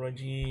الشيطان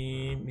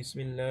الرجيم. بسم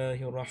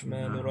الله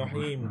الرحمن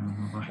الرحيم.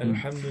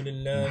 الحمد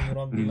لله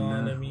رب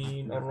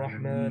العالمين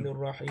الرحمن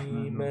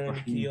الرحيم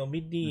مالك يوم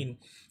الدين.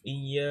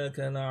 إياك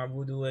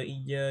نعبد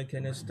وإياك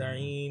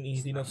نستعين.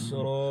 اهدنا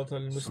الصراط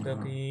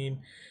المستقيم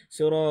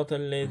صراط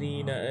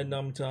الذين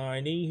أنعمت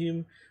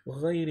عليهم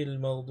غير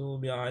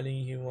المغضوب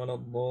عليهم ولا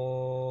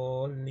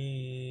الضالين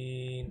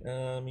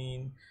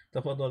آمين.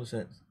 تفضل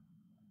أستاذ.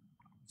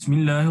 بسم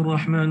الله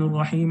الرحمن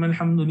الرحيم.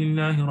 الحمد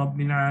لله رب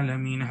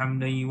العالمين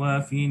حمدا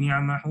يوافي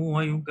نعمه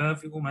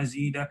ويكافئ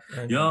مزيدا.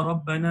 يا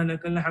ربنا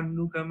لك الحمد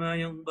كما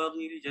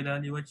ينبغي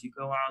لجلال وجهك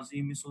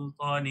وعظيم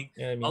سلطانك.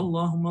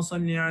 اللهم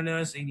صل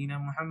على سيدنا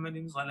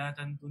محمد صلاة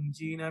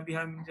تنجينا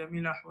بها من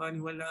جميع الأحوال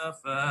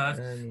والآفات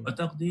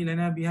وتقضي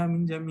لنا بها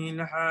من جميع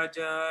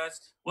الحاجات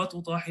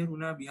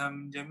وتطهرنا بها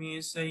من جميع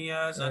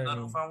السيئات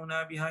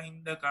وترفعنا بها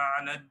عندك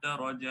على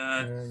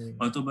الدرجات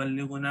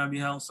وتبلغنا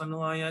بها أقصى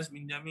الغايات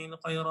من جميع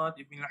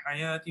الخيرات في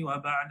الحياة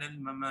وبعد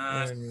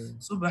الممات.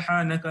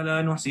 سبحانك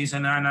لا نحصي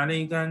ثناء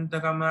عليك أنت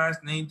كما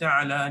أثنيت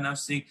على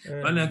نفسك.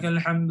 ولك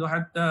الحمد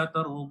حتى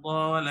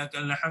ترضى ولك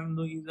الحمد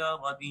إذا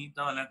رضيت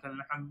ولك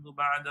الحمد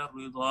بعد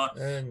الرضا.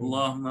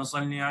 اللهم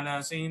صل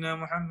على سيدنا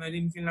محمد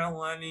في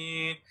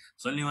الأولين.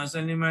 صل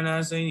وسلم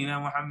على سيدنا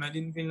محمد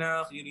في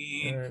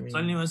الآخرين.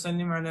 صل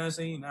وسلم على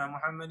سيدنا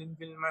محمد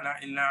في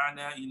الملأ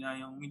الأعلى إلى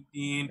يوم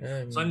الدين.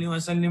 صل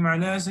وسلم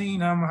على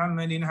سيدنا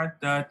محمد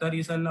حتى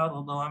ترث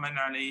الأرض ومن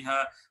عليها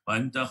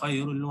وأنت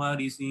خير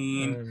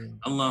الوارثين.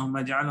 اللهم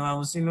اجعله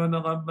وسل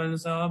وتقبل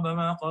ثواب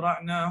ما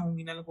قرأناه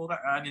من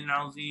القرآن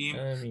العظيم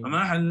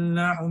وما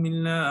حلناه من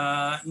لا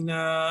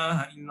إله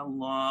إلا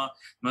الله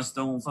ما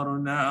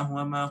استغفرناه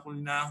وما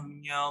قلناه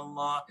يا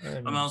الله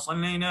وما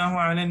صليناه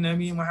على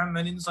النبي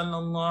محمد صلى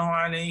الله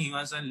عليه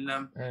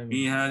وسلم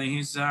في هذه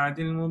الساعة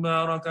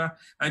المباركة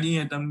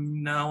هدية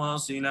منا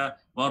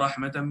واصلة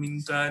ورحمة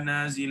منك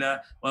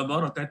نازلة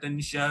وبركة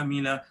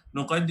شاملة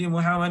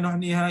نقدمها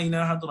ونهديها إلى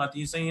حضرة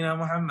سيدنا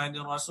محمد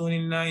رسول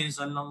الله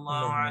صلى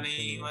الله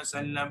عليه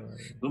وسلم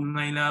ثم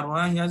إلى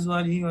أرواح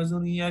أزواجه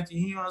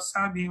وذرياته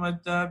وأصحابه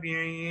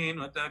والتابعين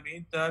وتابع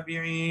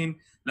التابعين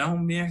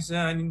لهم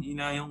بإحسان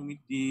إلى يوم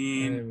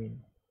الدين.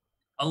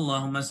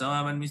 اللهم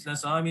ثوابا مثل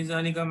ثواب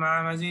ذلك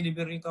مع مزيد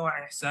برك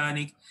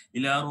وإحسانك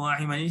إلى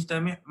أرواح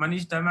من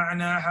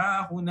اجتمعنا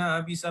هنا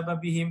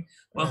بسببهم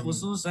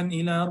وخصوصا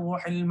إلى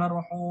روح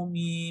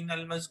المرحومين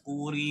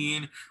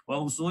المذكورين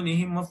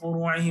وأصولهم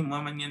وفروعهم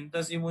ومن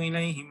ينتسب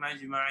إليهم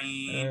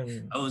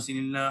أجمعين. أوصل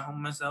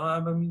اللهم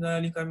ثوابا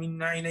بذلك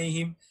منا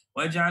إليهم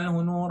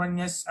واجعله نورا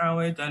يسعى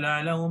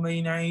ويتلألأ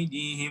بين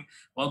أيديهم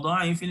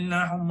وضاعف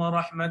اللهم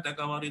رحمتك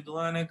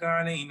ورضوانك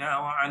علينا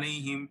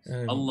وعليهم.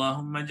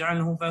 اللهم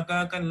اجعله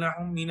فكاكا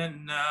لهم من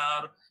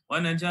النار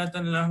ونجاة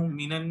لهم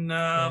من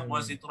النار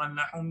وسترا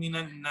لهم من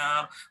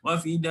النار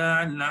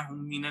وفداء لهم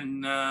من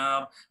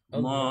النار.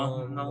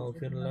 اللهم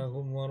اغفر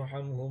لهم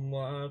وارحمهم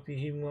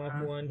وعافهم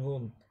واعف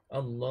عنهم.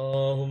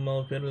 اللهم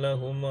اغفر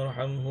لهم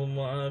وارحمهم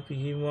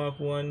وعافهم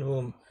واعف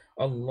عنهم.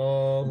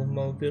 اللهم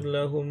اغفر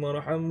لهم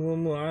وارحمهم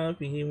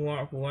وعافهم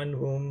واعف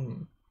عنهم.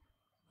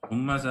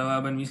 ثم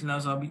ثوابا مثل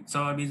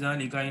ثواب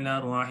ذلك إلى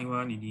أرواح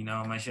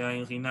والدينا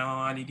ومشايخنا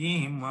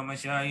ووالديهم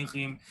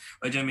ومشايخهم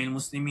وجميع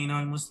المسلمين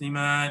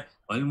والمسلمات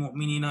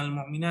والمؤمنين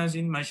والمؤمنات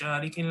من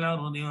مشارق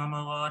الأرض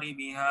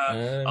ومغاربها.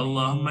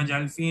 اللهم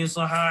اجعل في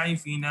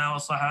صحائفنا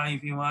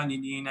وصحائف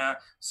والدينا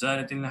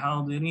سادة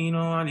الحاضرين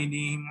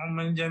ووالديهم أم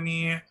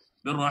الجميع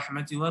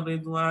بالرحمة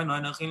والرضوان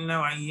وادخلنا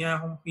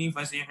وإياهم في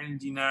فسيح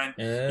الجنان.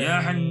 يا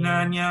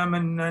حنان يا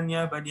منان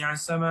يا بديع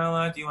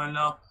السماوات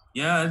والأرض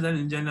يا ذا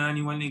الجلال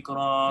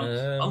والإكرام.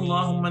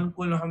 اللهم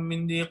انقلهم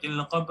من ضيق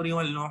القبر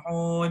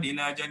واللحود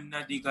إلى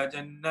جنتك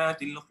جنات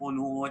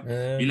الخلود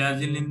إلى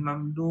ذل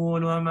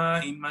ممدود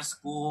وماء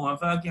مسكوب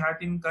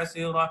وفاكهة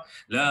كثيرة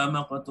لا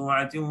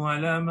مقطوعة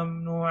ولا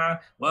ممنوعة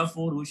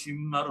وفرش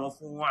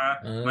مرفوعة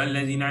ما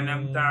الذين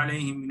أنعمت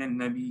عليهم من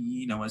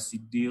النبيين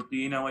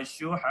والصديقين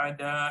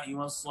والشهداء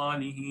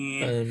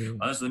والصالحين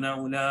وحسن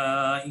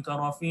أولئك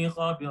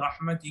رفيقا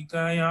برحمتك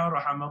يا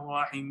أرحم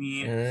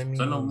الراحمين.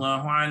 صلى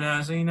الله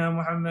على سيدنا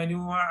محمد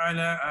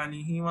وعلى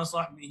آله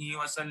وصحبه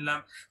وسلم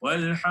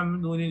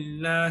والحمد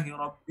لله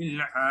رب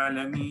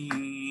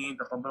العالمين.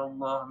 تقبل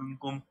الله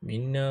منكم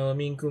منا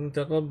ومنكم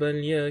تقبل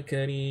يا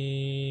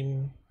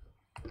كريم.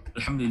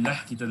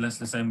 Alhamdulillah, kita telah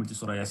selesai membaca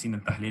surah Yasiin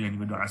dan tahlil dan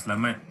juga doa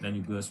selamat, dan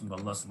juga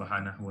semoga Allah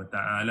Subhanahu wa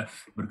taala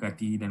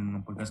berkati dan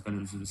mengampunkan segala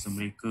dosa-dosa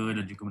mereka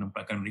dan juga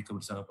menempatkan mereka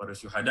bersama para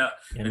syuhada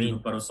dan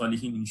juga para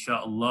salihin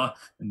insya-Allah,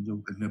 dan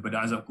juga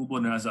daripada azab kubur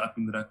dan azab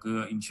api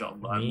neraka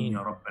insya-Allah. Amin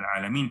ya rabbal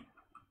alamin.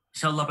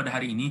 InsyaAllah pada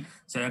hari ini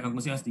saya akan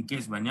kongsikan sedikit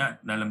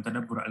sebanyak dalam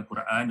tadabbur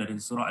Al-Quran dari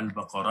surah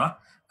Al-Baqarah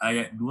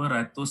ayat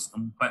 245.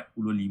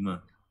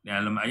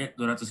 Dalam ayat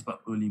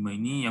 245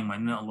 ini yang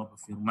mana Allah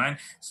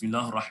berfirman,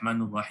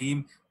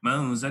 Bismillahirrahmanirrahim,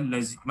 Man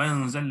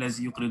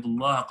zallazi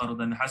yuqridullaha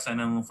qardan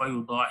hasanan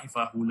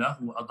fayudha'ifahu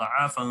lahu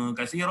adha'afan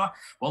katsira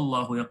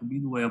wallahu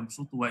yaqbidu wa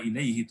yabsutu wa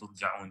ilaihi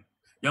turja'un.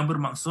 Yang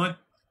bermaksud,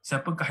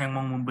 siapakah yang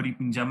mau memberi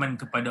pinjaman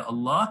kepada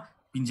Allah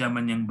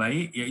pinjaman yang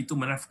baik, iaitu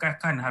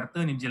menafkahkan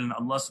harta di jalan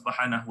Allah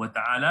Subhanahu wa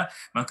taala,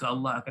 maka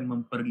Allah akan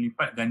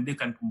memperlipat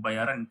gandakan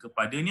pembayaran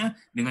kepadanya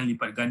dengan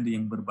lipat ganda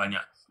yang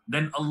berbanyak.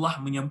 Dan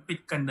Allah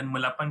menyempitkan dan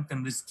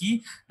melapangkan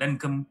rezeki, dan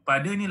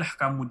kepadanya lah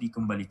kamu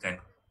dikembalikan.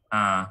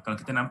 Kalau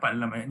kita nampak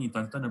dalam ayat ni,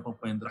 tuan-tuan dan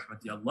puan-puan yang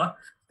dirahmati Allah,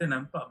 kita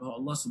nampak bahawa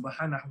Allah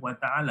Subhanahu wa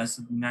taala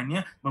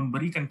sebenarnya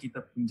memberikan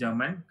kita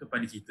pinjaman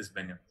kepada kita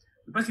sebenarnya.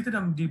 Lepas kita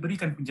dah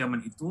diberikan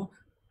pinjaman itu,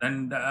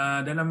 dan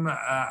dalam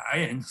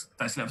ayat yang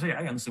tak silap saya,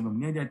 ayat yang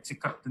sebelumnya dia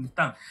cakap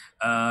tentang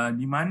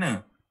di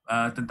mana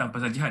tentang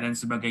pasal jihad dan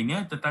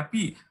sebagainya,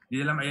 tetapi di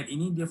dalam ayat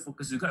ini dia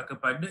fokus juga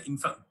kepada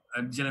infak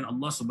di jalan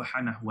Allah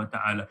Subhanahu wa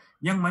taala,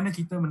 yang mana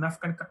kita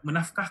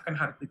menafkahkan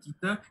harta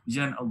kita di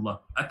jalan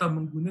Allah atau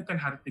menggunakan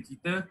harta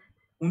kita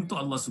untuk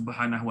Allah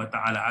Subhanahu wa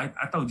taala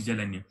atau di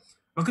jalannya.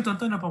 Maka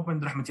tuan-tuan dan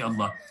puan-puan dirahmati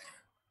Allah,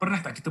 pernah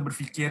tak kita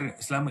berfikir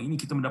selama ini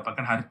kita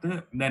mendapatkan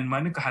harta dan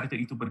manakah harta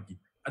itu pergi?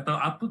 Atau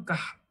apakah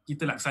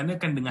kita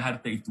laksanakan dengan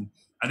harta itu?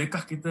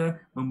 Adakah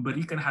kita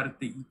memberikan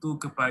harta itu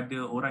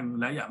kepada orang yang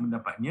layak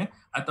mendapatnya,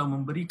 atau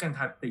memberikan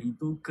harta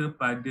itu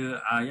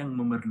kepada yang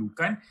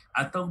memerlukan,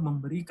 atau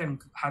memberikan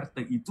harta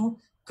itu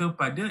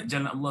kepada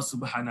jalan Allah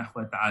Subhanahu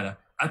wa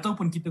taala,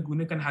 ataupun kita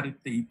gunakan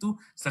harta itu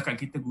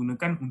setakat kita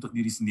gunakan untuk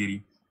diri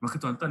sendiri? Maka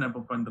tuan-tuan dan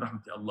puan-puan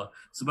dirahmati Allah,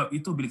 sebab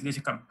itu bila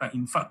kita cakap tentang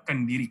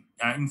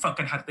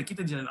infakkan harta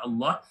kita di jalan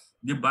Allah,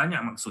 dia banyak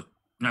maksud.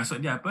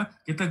 Maksud dia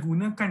apa? Kita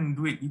gunakan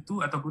duit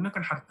itu atau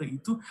gunakan harta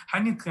itu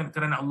hanya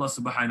kerana Allah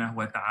Subhanahu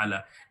wa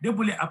taala. Dia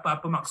boleh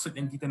apa-apa maksud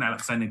yang kita nak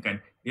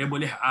laksanakan. Dia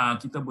boleh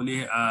kita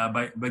boleh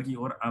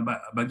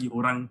bagi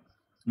orang,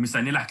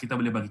 misalnya lah, kita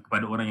boleh bagi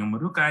kepada orang yang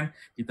memerlukan,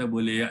 kita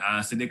boleh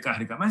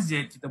sedekah dekat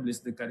masjid, kita boleh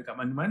sedekah dekat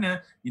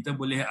mana-mana, kita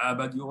boleh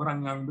bagi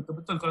orang yang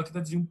betul-betul kalau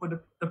kita jumpa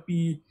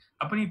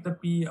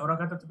tepi orang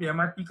kata tepi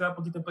MRT ke apa,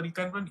 kita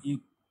berikan pun,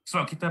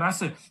 sebab kita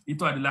rasa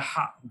itu adalah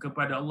hak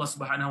kepada Allah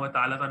Subhanahu wa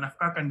taala, atau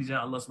nafkahkan di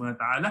jalan Allah Subhanahu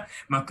wa taala,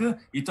 maka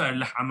itu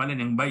adalah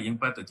amalan yang baik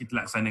yang patut kita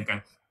laksanakan.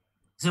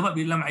 Sebab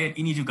di dalam ayat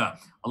ini juga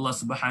Allah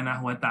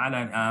Subhanahu wa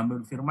taala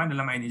berfirman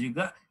dalam ayat ini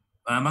juga,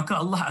 maka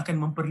Allah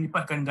akan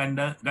memperlipatkan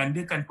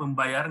gandakan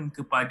pembayaran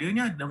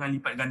kepadanya dengan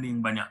lipat ganda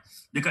yang banyak.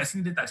 Dekat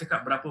sini dia tak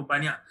cakap berapa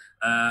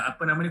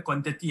banyak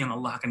kuantiti yang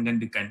Allah akan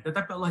gandakan,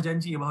 tetapi Allah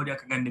janji bahawa dia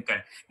akan gandakan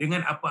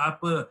dengan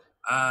apa-apa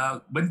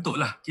bentuk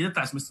lah. Kita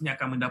tak semestinya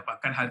akan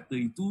mendapatkan harta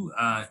itu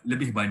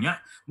lebih banyak.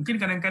 Mungkin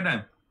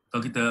kadang-kadang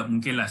kalau kita,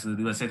 mungkinlah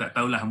saya tak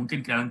tahulah,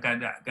 mungkin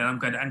dalam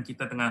keadaan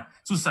kita tengah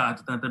susah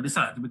atau tengah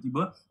terdesak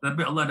tiba-tiba,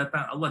 tapi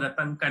Allah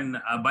datangkan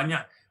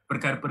banyak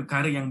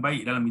perkara-perkara yang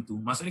baik dalam itu.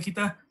 Maksudnya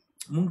kita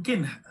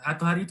mungkin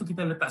satu hari itu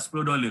kita letak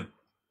 $10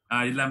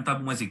 dalam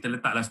tabung masjid, kita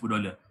letaklah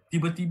 $10.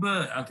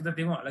 Tiba-tiba kita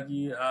tengok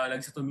lagi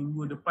satu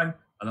minggu depan,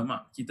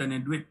 alamak, kita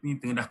ni duit ni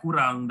dah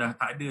kurang, dah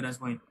tak ada dan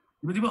sebagainya.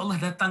 Tiba-tiba Allah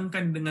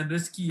datangkan dengan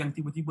rezeki yang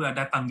tiba-tiba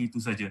datang gitu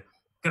saja.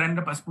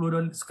 Kerana dapat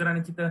 $10, kerana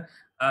kita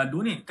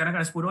donate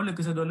kadang-kadang $10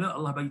 ke $1,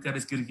 Allah bagikan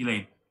rezeki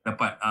lain.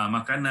 Dapat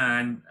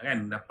makanan, kan,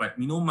 dapat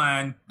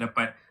minuman,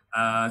 dapat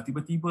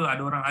tiba-tiba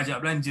ada orang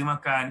ajak belanja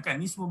makan, kan.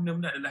 Ni semua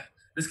benda-benda adalah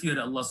rezeki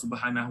dari Allah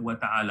Subhanahu wa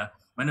taala.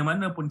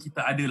 Mana-mana pun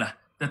kita adalah,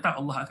 tetap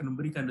Allah akan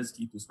memberikan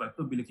rezeki itu. Sebab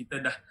tu bila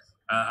kita dah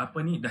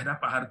dapat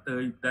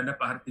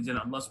harta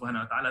jalan Allah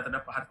Subhanahu wa taala,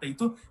 dapat harta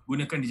itu,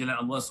 gunakan di jalan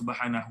Allah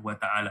Subhanahu wa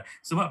taala.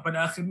 Sebab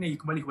pada akhirnya ia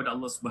kembali kepada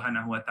Allah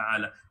Subhanahu wa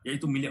taala,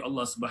 iaitu milik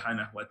Allah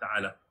Subhanahu wa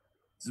taala.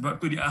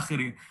 Sebab tu di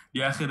akhir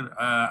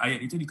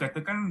ayat itu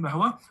dikatakan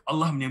bahawa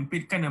Allah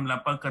menyempitkan dan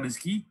melapangkan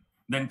rezeki,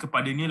 dan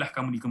kepadanya lah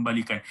kamu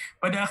dikembalikan.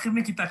 Pada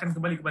akhirnya kita akan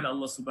kembali kepada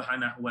Allah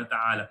Subhanahu wa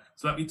taala.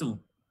 Sebab itu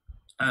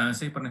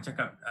saya pernah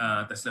cakap,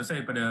 tak silap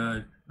saya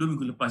pada 2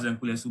 minggu lepas dalam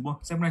kuliah subuh,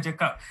 saya pernah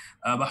cakap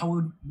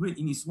bahawa duit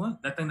ini semua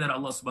datang dari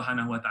Allah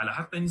Subhanahu wa taala.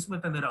 Harta ini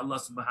semua datang dari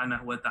Allah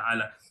Subhanahu wa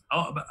taala.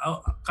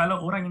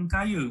 Kalau orang yang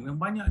kaya, yang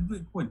banyak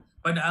duit pun,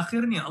 pada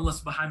akhirnya Allah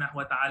Subhanahu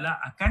wa taala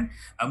akan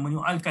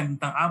menyoalkan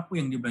tentang apa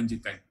yang dia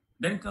belanjakan.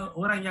 Dan ke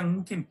orang yang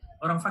mungkin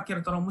orang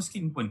fakir atau orang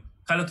miskin pun,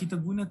 kalau kita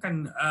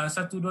gunakan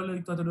 $1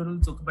 itu atau $2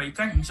 itu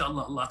kebaikan,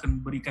 insya-Allah Allah akan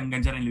memberikan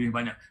ganjaran yang lebih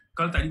banyak.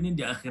 Kalau tak di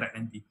akhirat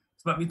nanti.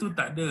 Sebab itu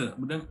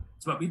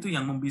sebab itu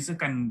yang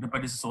membezakan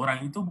daripada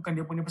seseorang itu bukan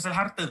dia punya pasal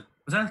harta,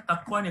 pasal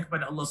takwanya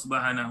kepada Allah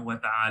Subhanahu wa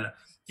taala.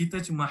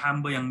 Kita cuma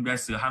hamba yang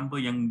biasa, hamba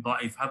yang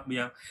dhaif, hamba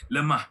yang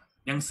lemah,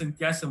 yang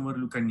sentiasa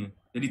memerlukannya.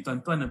 Jadi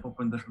tuan-tuan dan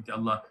puan-puan dirahmati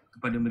Allah,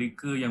 kepada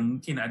mereka yang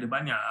mungkin ada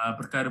banyak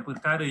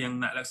perkara-perkara yang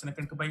nak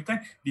laksanakan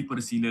kebaikan,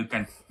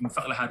 dipersilakan.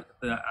 Infaklah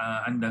harta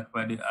anda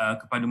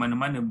kepada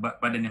mana-mana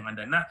badan yang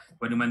anda nak,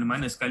 kepada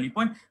mana-mana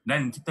sekalipun,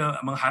 dan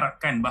kita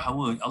mengharapkan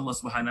bahawa Allah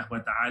Subhanahu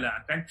wa taala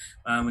akan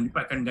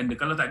melipatkan ganda,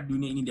 kalau tak di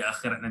dunia ini, di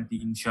akhirat nanti,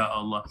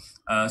 insya-Allah.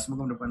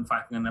 Semoga mendapat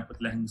manfaat dengan apa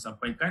telah yang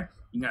disampaikan.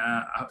 Ingat,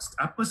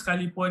 apa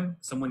sekalipun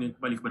semuanya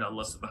kembali kepada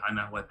Allah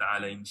Subhanahu wa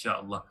taala,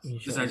 insya-Allah.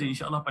 Itu sahaja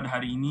insya-Allah pada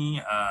hari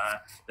ini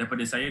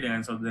daripada saya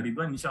dengan saudara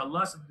Ridwan,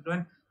 insya-Allah.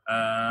 Ridwan,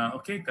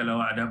 okey, kalau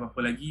ada apa-apa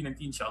lagi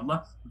nanti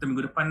insya-Allah kita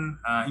minggu depan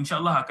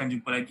insya-Allah akan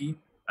jumpa lagi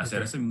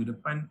Saya rasa minggu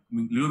depan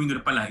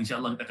lah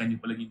insya-Allah kita akan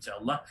jumpa lagi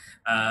insya-Allah.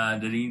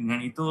 Dengan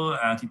itu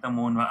kita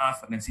mohon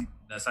maaf dan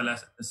salah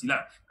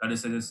silap. Kalau ada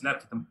salah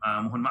silap kita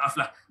mohon maaf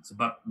lah,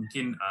 sebab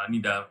mungkin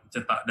ni dah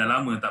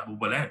lama tak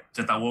berbual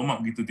cetak warm up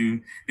gitu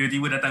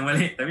tiba-tiba datang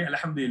balik, tapi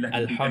alhamdulillah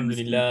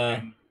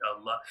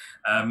insya-Allah.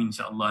 Amin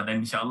insya-Allah,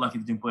 dan insya-Allah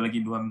kita jumpa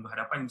lagi 2 minggu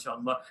hadapan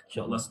insya-Allah.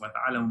 Allah SWT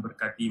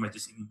memberkati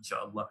majlis ini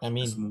insya-Allah.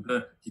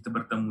 Semoga kita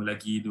bertemu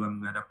lagi 2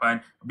 minggu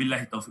hadapan.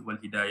 Billahi taufiq wal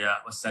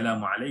hidayah.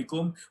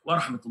 Wassalamualaikum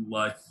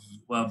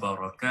warahmatullahi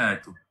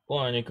wabarakatuh.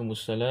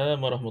 Waalaikumsalam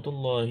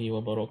warahmatullahi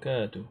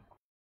wabarakatuh.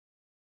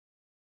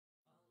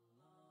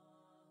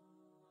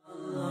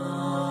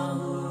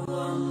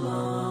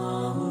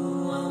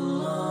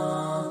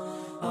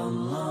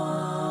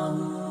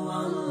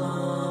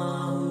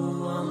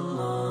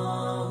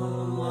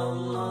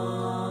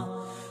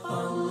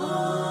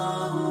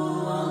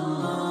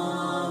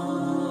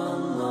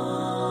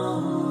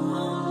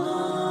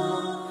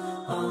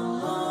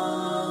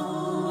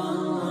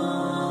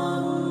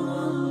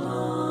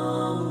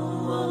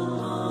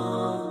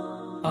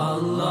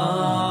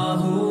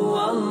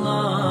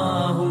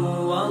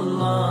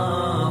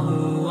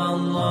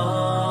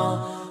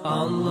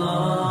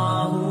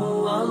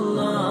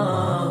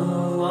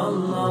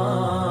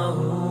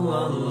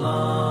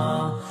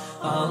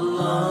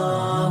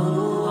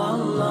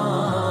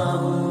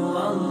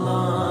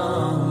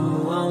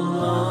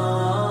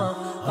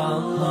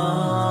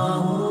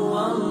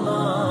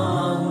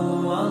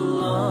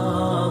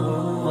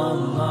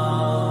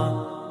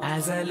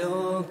 As I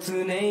look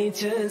to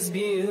nature's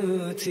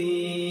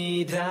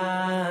beauty,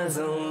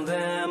 dazzled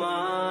am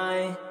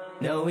I,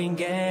 knowing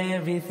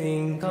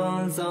everything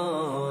calls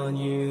on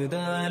you,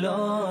 the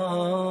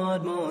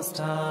Lord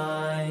Most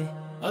High.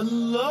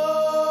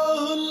 الله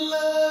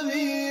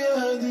الذي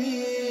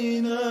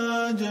يهدينا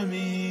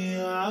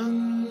جميعا،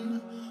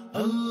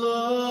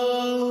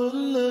 الله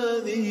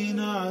الذي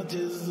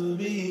نعتز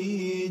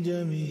به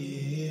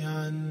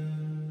جميعا.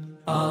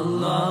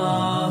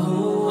 الله